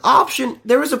an option,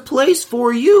 there is a place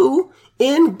for you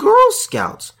in Girl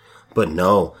Scouts. But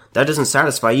no, that doesn't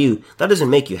satisfy you. That doesn't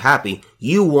make you happy.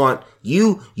 You want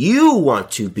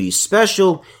to be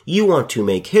special. You want to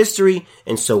make history.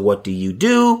 And so what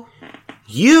do?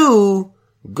 You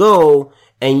go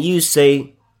and you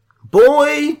say,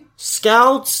 Boy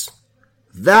Scouts,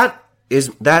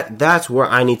 that's where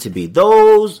I need to be.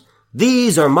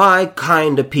 These are my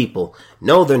kind of people.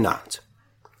 No, they're not.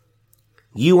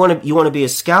 You want to be a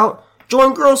scout?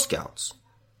 Join Girl Scouts.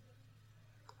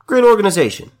 Great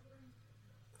organization.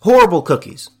 Horrible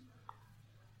cookies.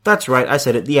 That's right, I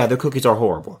said it. Yeah, their cookies are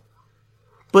horrible.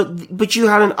 But you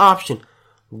had an option.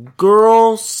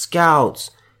 Girl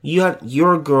Scouts.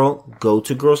 You're a girl, go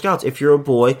to Girl Scouts. If you're a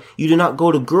boy, you do not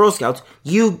go to Girl Scouts.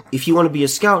 If you want to be a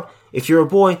scout, if you're a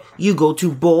boy, you go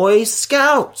to Boy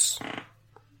Scouts.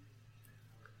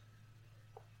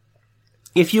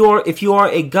 If you are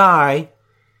a guy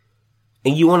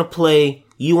and you want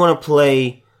to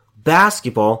play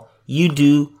basketball, you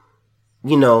do,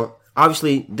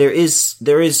 obviously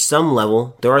there are some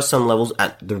levels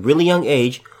at the really young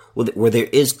age where there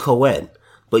is co-ed,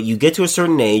 but you get to a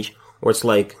certain age where it's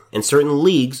like, in certain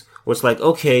leagues, where it's like,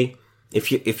 okay,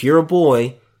 if you're a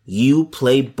boy, you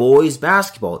play boys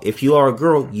basketball. If you are a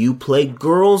girl, you play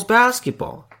girls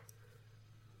basketball.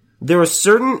 There are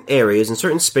certain areas and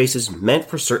certain spaces meant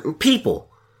for certain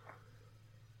people.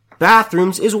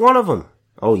 Bathrooms is one of them.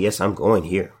 Oh yes, I'm going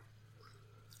here.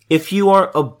 If you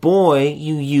are a boy,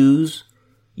 you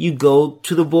go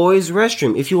to the boys'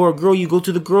 restroom. If you are a girl, you go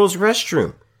to the girls'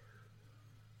 restroom.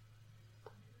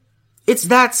 It's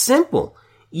that simple.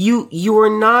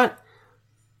 You're not,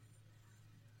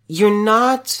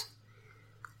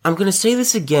 I'm going to say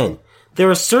this again. There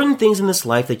are certain things in this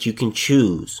life that you can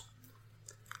choose.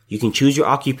 You can choose your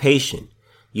occupation.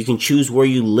 You can choose where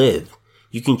you live.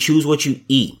 You can choose what you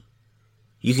eat.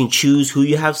 You can choose who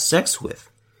you have sex with.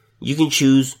 You can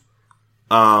choose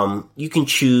what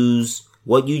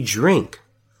you drink.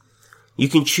 You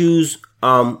can choose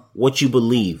what you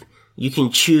believe. You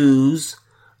can choose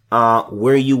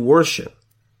where you worship.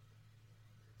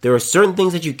 There are certain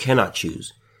things that you cannot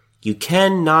choose. You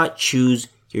cannot choose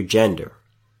your gender.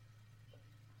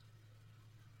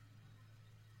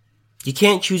 You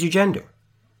can't choose your gender.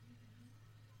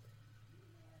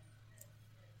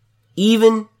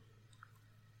 I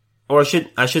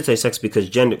should say sex, because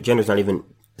gender's not even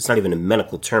a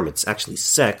medical term. It's actually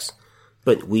sex.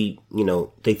 But they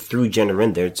threw gender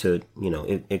in there to,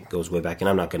 it goes way back, and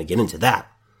I'm not going to get into that.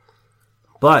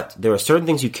 But there are certain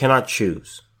things you cannot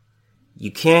choose.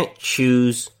 You can't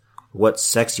choose what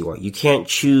sex you are. You can't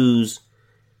choose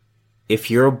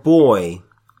if you're a boy.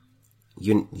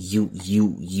 You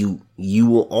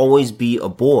will always be a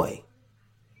boy.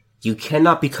 You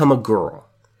cannot become a girl.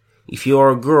 If you are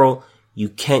a girl,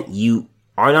 you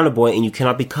are not a boy, and you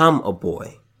cannot become a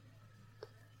boy.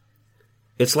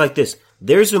 It's like this.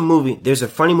 There's a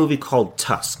funny movie called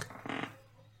Tusk.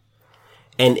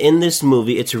 And in this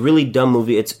movie, it's a really dumb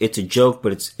movie. It's a joke,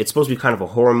 but it's supposed to be kind of a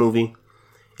horror movie.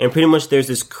 And pretty much there's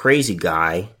this crazy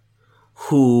guy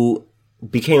who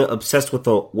became obsessed with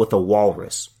a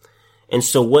walrus. And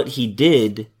so what he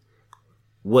did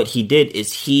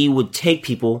is he would take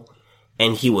people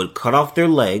and he would cut off their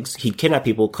legs. He'd kidnap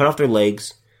people, cut off their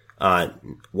legs,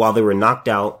 while they were knocked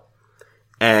out.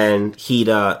 And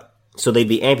so they'd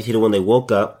be amputated when they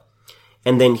woke up.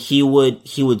 And then he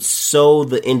would sew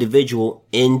the individual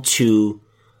into,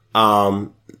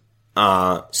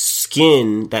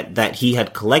 skin that he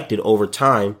had collected over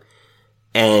time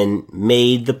and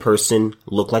made the person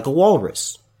look like a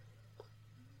walrus.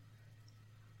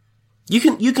 You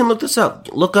can look this up.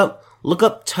 Look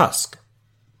up Tusk.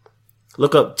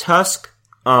 Look up Tusk,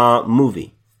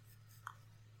 movie.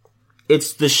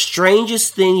 It's the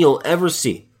strangest thing you'll ever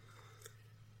see.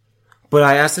 But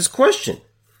I ask this question.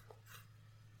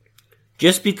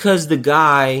 Just because the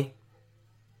guy,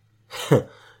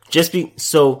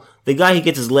 so the guy, he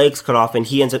gets his legs cut off and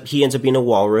he ends up being a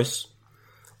walrus.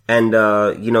 And,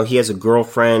 he has a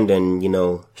girlfriend and,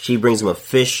 she brings him a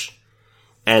fish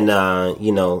and, a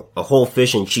whole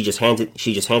fish, and she just hands it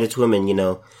to him,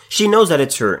 and, she knows that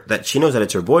it's her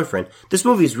boyfriend. This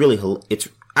movie is it's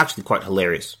actually quite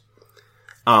hilarious.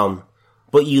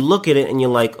 But you look at it and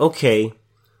you're like, okay,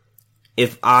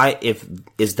 is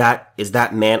that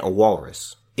man a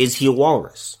walrus? Is he a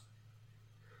walrus?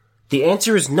 The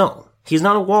answer is no. He's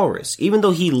not a walrus, even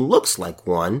though he looks like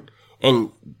one.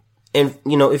 And if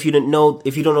you don't know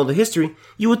the history,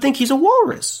 you would think he's a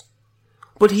walrus.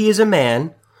 But he is a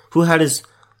man who had his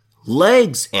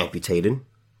legs amputated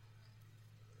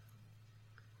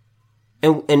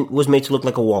and was made to look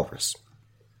like a walrus.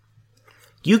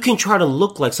 You can try to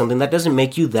look like something that doesn't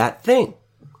make you that thing.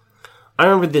 I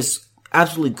remember this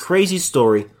absolutely crazy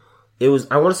story. I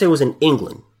want to say it was in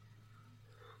England.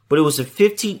 But it was a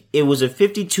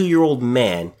 52-year-old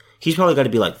man. He's probably got to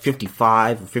be like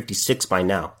 55 or 56 by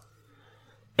now.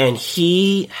 And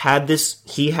he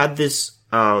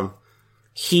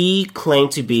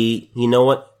claimed to be, you know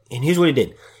what? And here's what he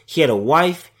did. He had a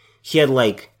wife. He had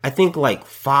I think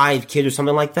 5 kids or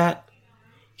something like that.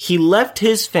 He left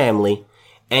his family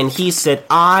and he said,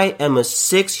 I am a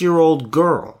 6-year-old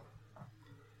girl.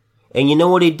 And you know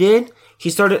what he did? He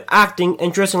started acting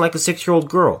and dressing like a 6-year-old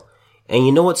girl. And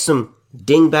you know what some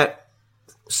dingbat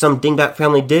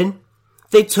family did?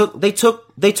 They took the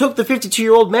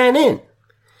 52-year-old man in.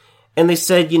 And they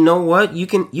said, you know what? You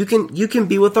can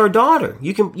be with our daughter.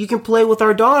 You can play with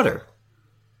our daughter.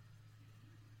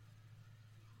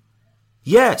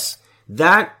 Yes,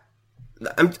 this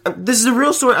is a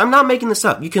real story. I'm not making this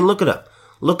up. You can look it up.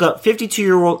 Look up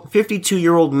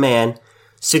 52-year-old man,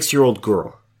 6-year-old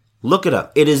girl. Look it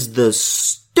up. It is the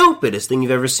stupidest thing you've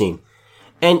ever seen.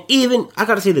 And I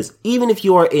gotta say this, even if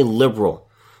you are a liberal,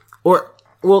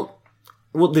 well,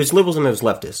 there's liberals and there's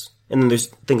leftists, and then there's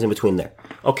things in between there.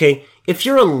 Okay? If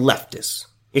you're a leftist,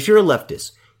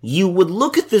 you would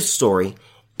look at this story,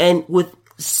 and with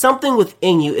something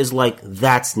within you is like,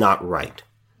 that's not right.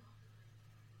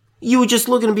 You would just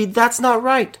look and be, that's not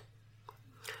right.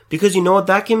 Because you know what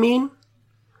that can mean?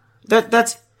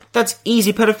 That's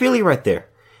easy pedophilia right there.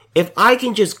 If I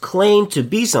can just claim to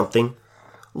be something,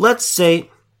 let's say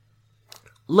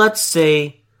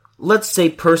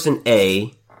person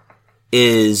A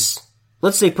is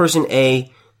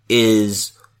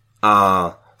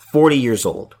 40 years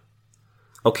old.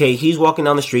 Okay, he's walking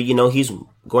down the street, he's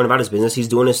going about his business, he's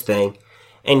doing his thing,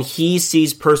 and he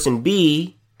sees person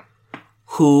B,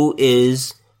 who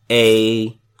is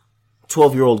a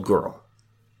 12-year-old girl.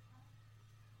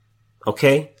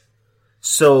 Okay?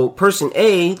 So person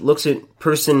A looks at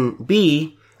person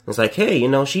B and is like, hey,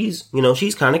 she's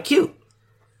kind of cute.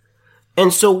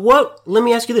 And so let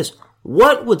me ask you this.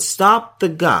 What would stop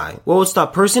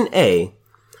person A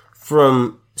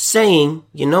from saying,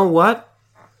 you know what?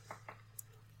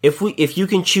 If you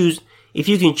can choose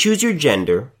your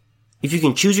gender,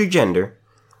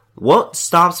 what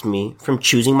stops me from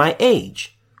choosing my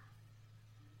age?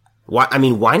 Why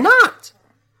not?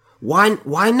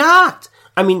 Why not?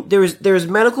 I mean, there is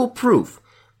medical proof.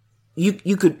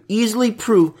 You could easily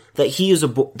prove that he is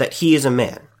a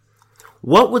man.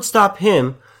 What would stop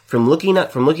him from looking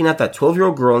at that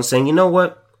 12-year-old girl and saying, you know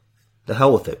what? The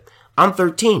hell with it. I'm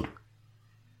 13.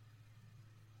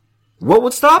 What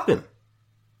would stop him?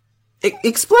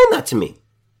 Explain that to me.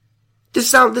 This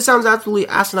sounds absolutely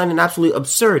asinine and absolutely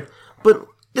absurd, but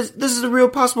this is a real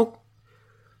possible.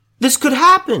 This could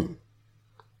happen.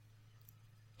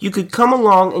 You could come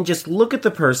along and just look at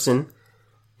the person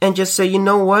and just say, you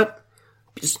know what?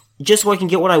 Just so I can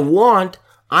get what I want,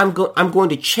 I'm going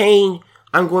to change.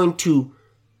 I'm going to,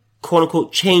 quote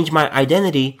unquote, change my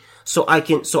identity so I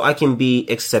can be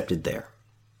accepted there.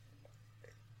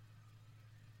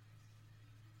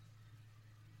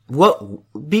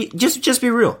 Just be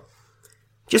real.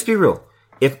 Just be real.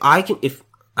 If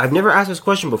I've never asked this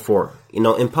question before,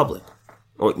 in public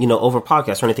or, over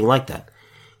podcasts or anything like that.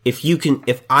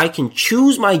 If I can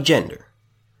choose my gender,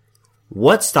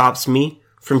 what stops me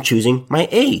from choosing my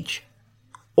age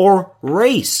or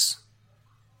race?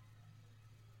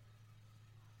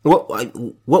 What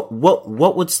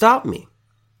would stop me?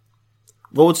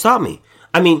 What would stop me?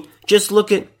 I mean, let's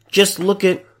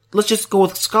just go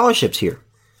with scholarships here.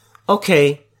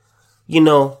 Okay,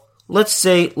 let's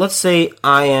say there's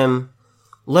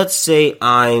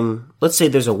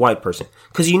a white person.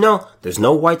 Cause there's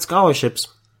no white scholarships.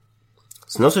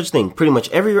 There's no such thing. Pretty much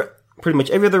every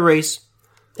other race,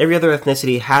 every other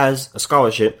ethnicity has a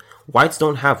scholarship. Whites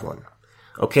don't have one.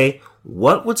 Okay?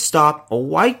 What would stop a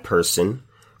white person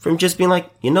from just being like,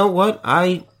 you know what?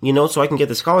 So I can get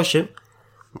the scholarship,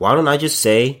 why don't I just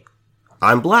say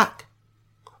I'm black?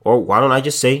 Or why don't I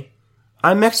just say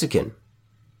I'm Mexican?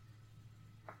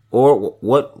 Or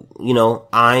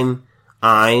I'm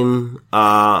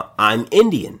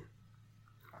Indian.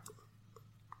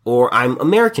 Or I'm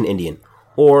American Indian.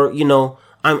 Or,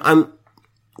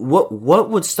 what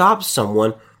would stop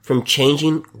someone from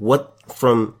changing what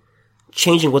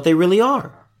they really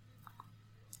are?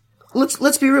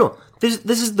 Let's be real. This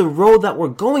is the road that we're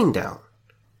going down.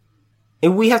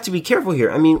 And we have to be careful here.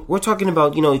 I mean, we're talking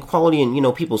about, equality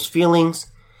and, people's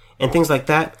feelings and things like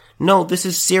that. No, this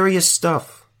is serious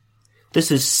stuff.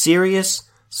 This is serious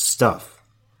stuff.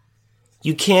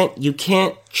 You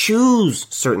can't choose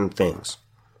certain things.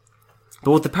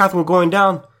 But with the path we're going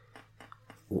down,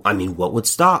 I mean, what would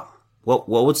stop? What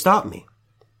would stop me?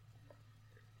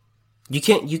 You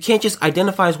can't just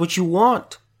identify as what you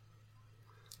want.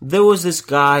 There was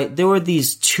there were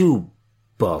these two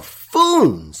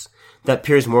buffoons that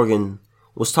Piers Morgan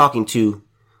was talking to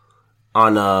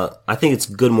on, I think it's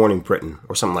Good Morning Britain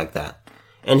or something like that.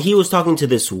 And he was talking to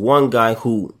this one guy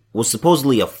who was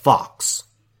supposedly a fox.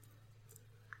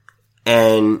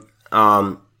 And,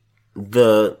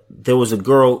 there was a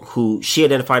girl who she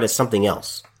identified as something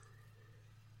else.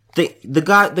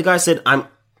 The guy said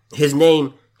his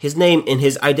name and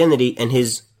his identity and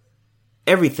his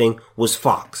everything was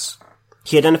Fox.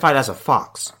 He identified as a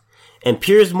fox. And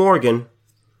Piers Morgan,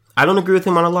 I don't agree with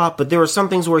him on a lot, but there are some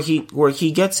things where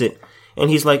he gets it. And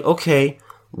he's like, okay,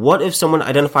 what if someone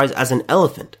identifies as an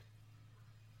elephant?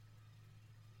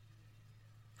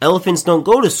 Elephants don't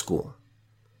go to school.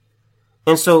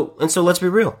 And so let's be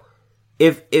real.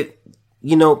 If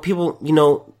people,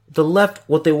 the left,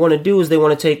 what they want to do is they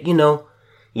want to take,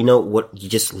 what you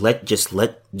just let,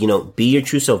 be your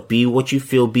true self, be what you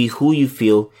feel, be who you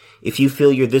feel. If you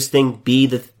feel you're this thing, be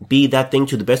that thing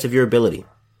to the best of your ability.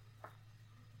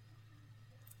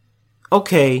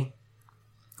 Okay.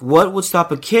 What would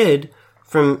stop a kid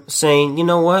from saying, you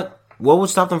know what? What would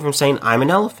stop them from saying, I'm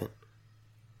an elephant?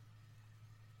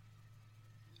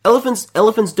 Elephants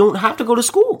don't have to go to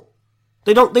school.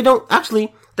 They don't even go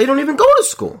to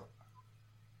school.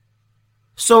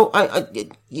 So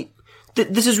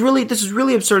this is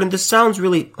really absurd, and this sounds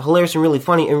really hilarious and really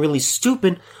funny and really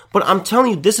stupid, but I'm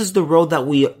telling you, this is the road that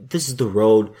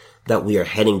we are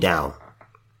heading down.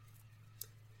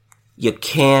 You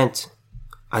can't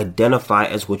identify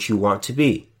as what you want to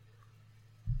be.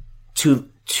 To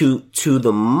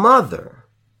the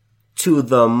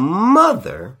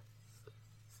mother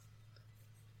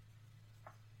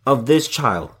of this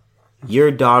child,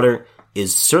 your daughter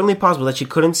is certainly possible that she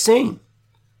couldn't sing.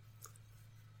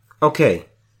 Okay.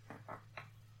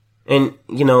 And,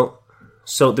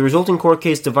 so the resulting court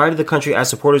case divided the country as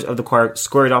supporters of the choir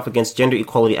squared off against gender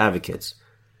equality advocates.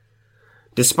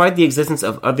 Despite the existence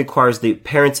of other choirs, the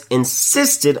parents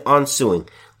insisted on suing.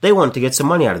 They wanted to get some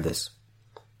money out of this.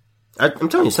 I'm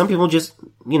telling you, some people just,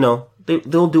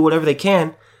 they'll do whatever they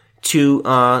can to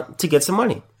get some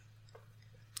money.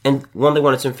 And one, they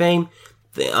wanted some fame.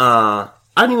 I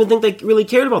don't even think they really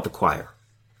cared about the choir.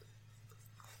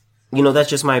 That's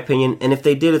just my opinion. And if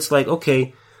they did, it's like,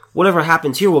 okay, whatever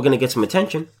happens here, we're going to get some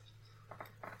attention.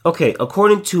 Okay,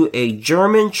 according to a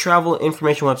German travel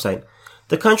information website,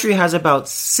 the country has about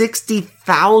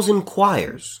 60,000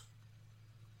 choirs.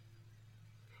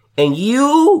 And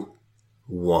you,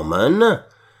 woman,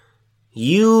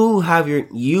 you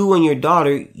and your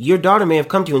daughter may have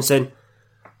come to you and said,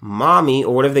 Mommy,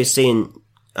 or whatever they say in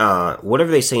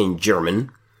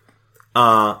German,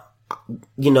 I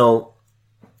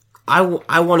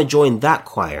want to join that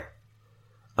choir.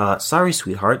 Sorry,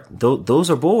 sweetheart, those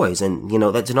are boys, and,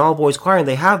 that's an all-boys choir, and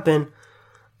they have been,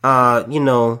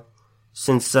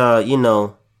 since,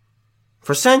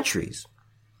 for centuries.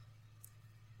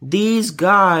 These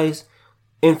guys,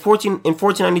 in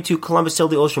 1492, Columbus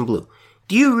sailed the ocean blue.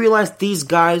 Do you realize these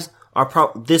guys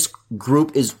this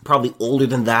group is probably older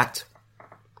than that?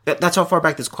 That's how far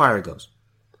back this choir goes.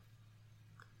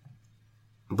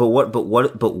 But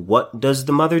what does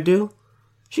the mother do?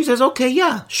 She says, okay,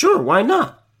 yeah, sure, why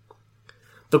not?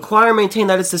 The choir maintained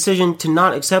that its decision to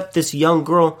not accept this young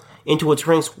girl into its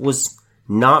ranks was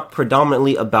not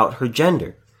predominantly about her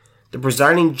gender. The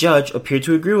presiding judge appeared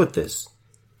to agree with this.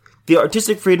 The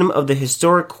artistic freedom of the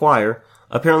historic choir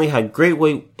apparently had great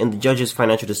weight in the judge's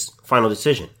final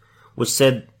decision, which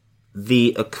said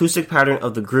the acoustic pattern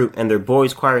of the group and their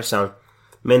boys' choir sound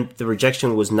meant the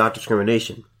rejection was not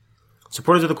discrimination.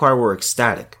 Supporters of the choir were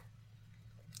ecstatic.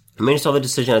 Many saw the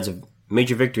decision as a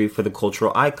major victory for the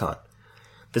cultural icon.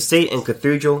 The State and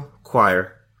Cathedral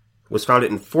Choir was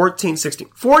founded in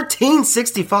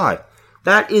 1465.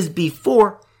 That is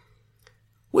before.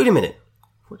 Wait a minute.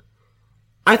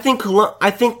 I think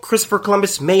Christopher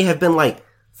Columbus may have been like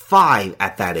 5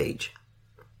 at that age.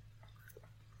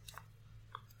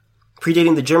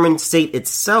 Predating the German state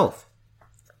itself.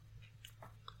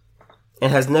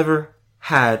 And has never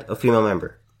had a female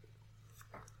member.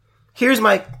 Here's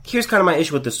kind of my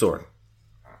issue with the story.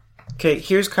 Okay,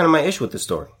 here's kind of my issue with the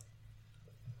story.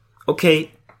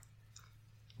 Okay,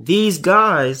 these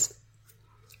guys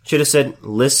should have said,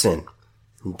 listen,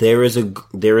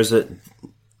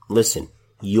 listen,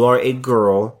 you are a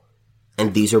girl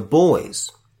and these are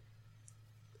boys.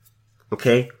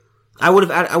 Okay? I would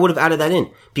have added that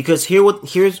in, because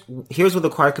here's where the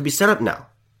choir could be set up now.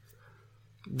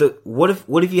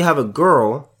 What if you have a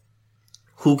girl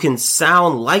who can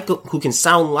sound like a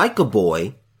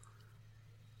boy,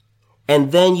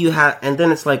 and then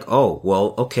it's like, oh,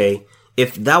 well, okay,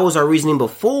 if that was our reasoning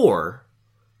before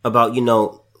about, you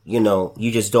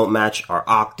just don't match our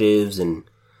octaves, and,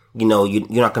 you're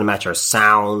not going to match our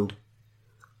sound.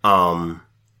 If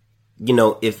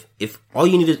all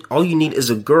you need is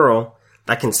a girl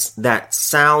that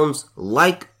sounds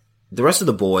like the rest of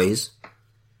the boys,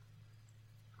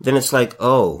 then it's like,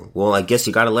 oh, well, I guess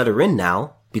you gotta let her in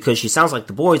now, because she sounds like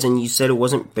the boys, and you said it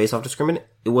wasn't based off discrimination.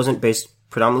 It wasn't based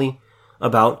predominantly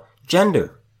about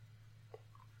gender.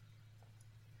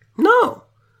 No.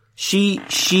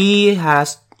 She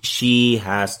has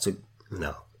to,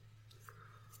 no.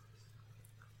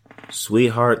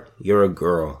 Sweetheart, you're a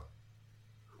girl.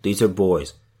 These are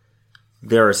boys.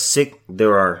 There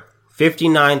are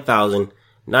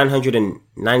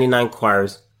 59,999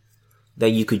 choirs that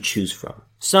you could choose from.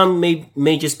 Some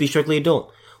may just be strictly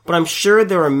adult, but I'm sure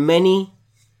there are many,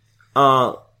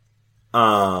 aside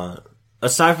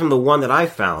from the one that I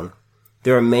found,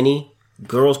 there are many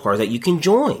girls' choirs that you can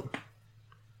join.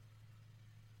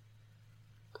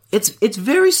 It's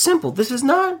very simple. This is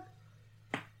not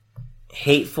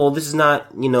hateful. This is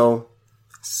not,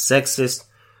 sexist.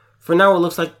 For now, it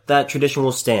looks like that tradition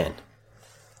will stand.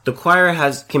 The choir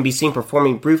can be seen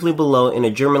performing briefly below in a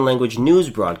German language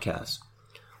news broadcast.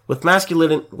 With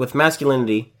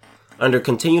masculinity under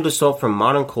continued assault from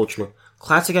modern culture,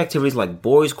 classic activities like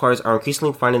boys' choirs are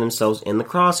increasingly finding themselves in the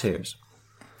crosshairs.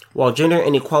 While gender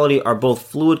and equality are both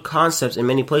fluid concepts in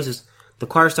many places, the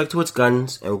choir stuck to its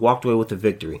guns and walked away with the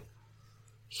victory.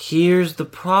 Here's the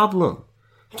problem.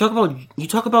 You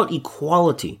talk about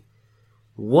equality.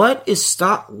 What is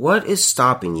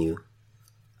stopping you?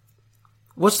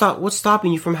 What's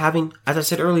stopping you from having, as I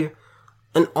said earlier,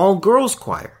 an all-girls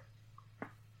choir?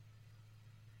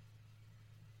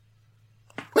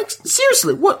 Like,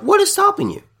 seriously, what is stopping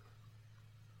you?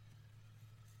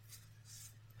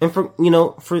 And for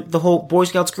the whole Boy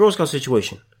Scouts, Girl Scouts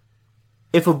situation.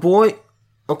 If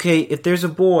there's a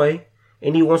boy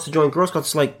and he wants to join Girl Scouts,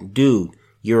 it's like, dude,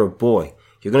 you're a boy.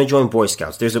 You're gonna join Boy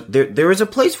Scouts. There is a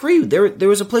place for you.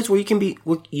 There is a place where you can be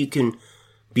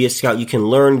a scout. You can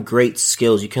learn great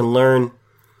skills. You can learn,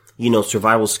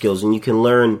 survival skills, and you can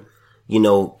learn,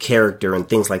 character and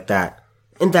things like that.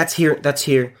 And that's here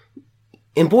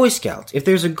in Boy Scouts. If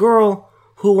there's a girl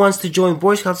who wants to join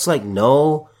Boy Scouts, it's like,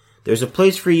 no, there's a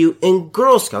place for you in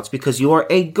Girl Scouts because you are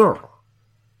a girl.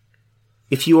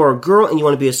 If you are a girl and you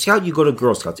want to be a scout, you go to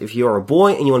Girl Scouts. If you are a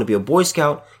boy and you want to be a Boy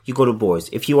Scout, you go to boys.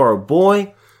 If you are a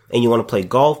boy and you want to play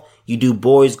golf, you do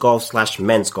boys golf /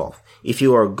 men's golf. If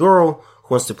you are a girl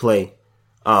who wants to play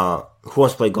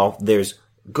golf, there's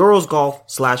girls golf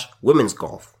 / women's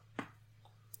golf.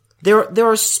 There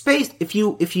are space if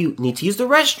you need to use the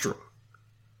restroom.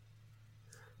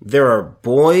 There are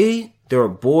boys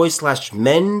 /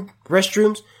 men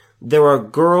restrooms. There are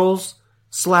girls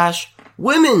 /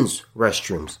 women's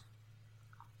restrooms.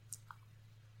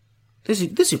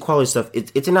 This equality stuff,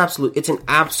 it's an absolute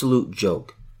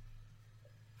joke.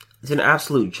 It's an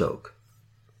absolute joke.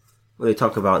 Where they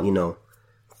talk about,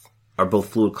 are both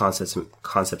fluid concepts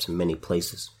in many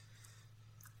places.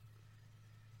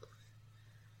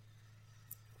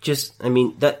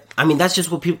 That's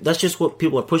just what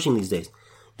people are pushing these days.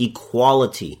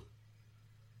 Equality.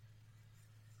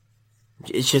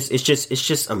 It's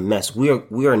just a mess.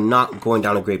 We are not going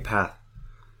down a great path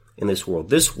in this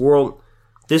world. This world,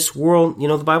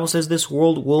 the Bible says this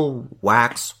world will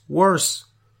wax worse.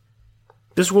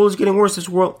 This world is getting worse.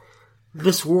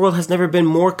 This world has never been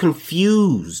more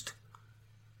confused.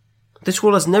 This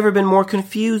world has never been more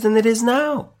confused than it is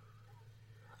now.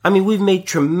 We've made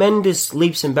tremendous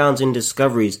leaps and bounds in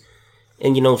discoveries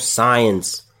in,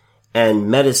 science and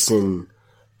medicine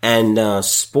and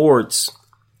sports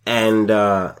and,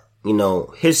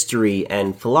 history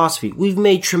and philosophy. We've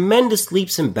made tremendous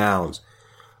leaps and bounds,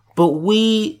 but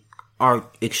we are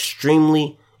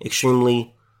extremely,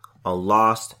 extremely a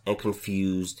lost and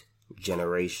confused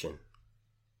generation.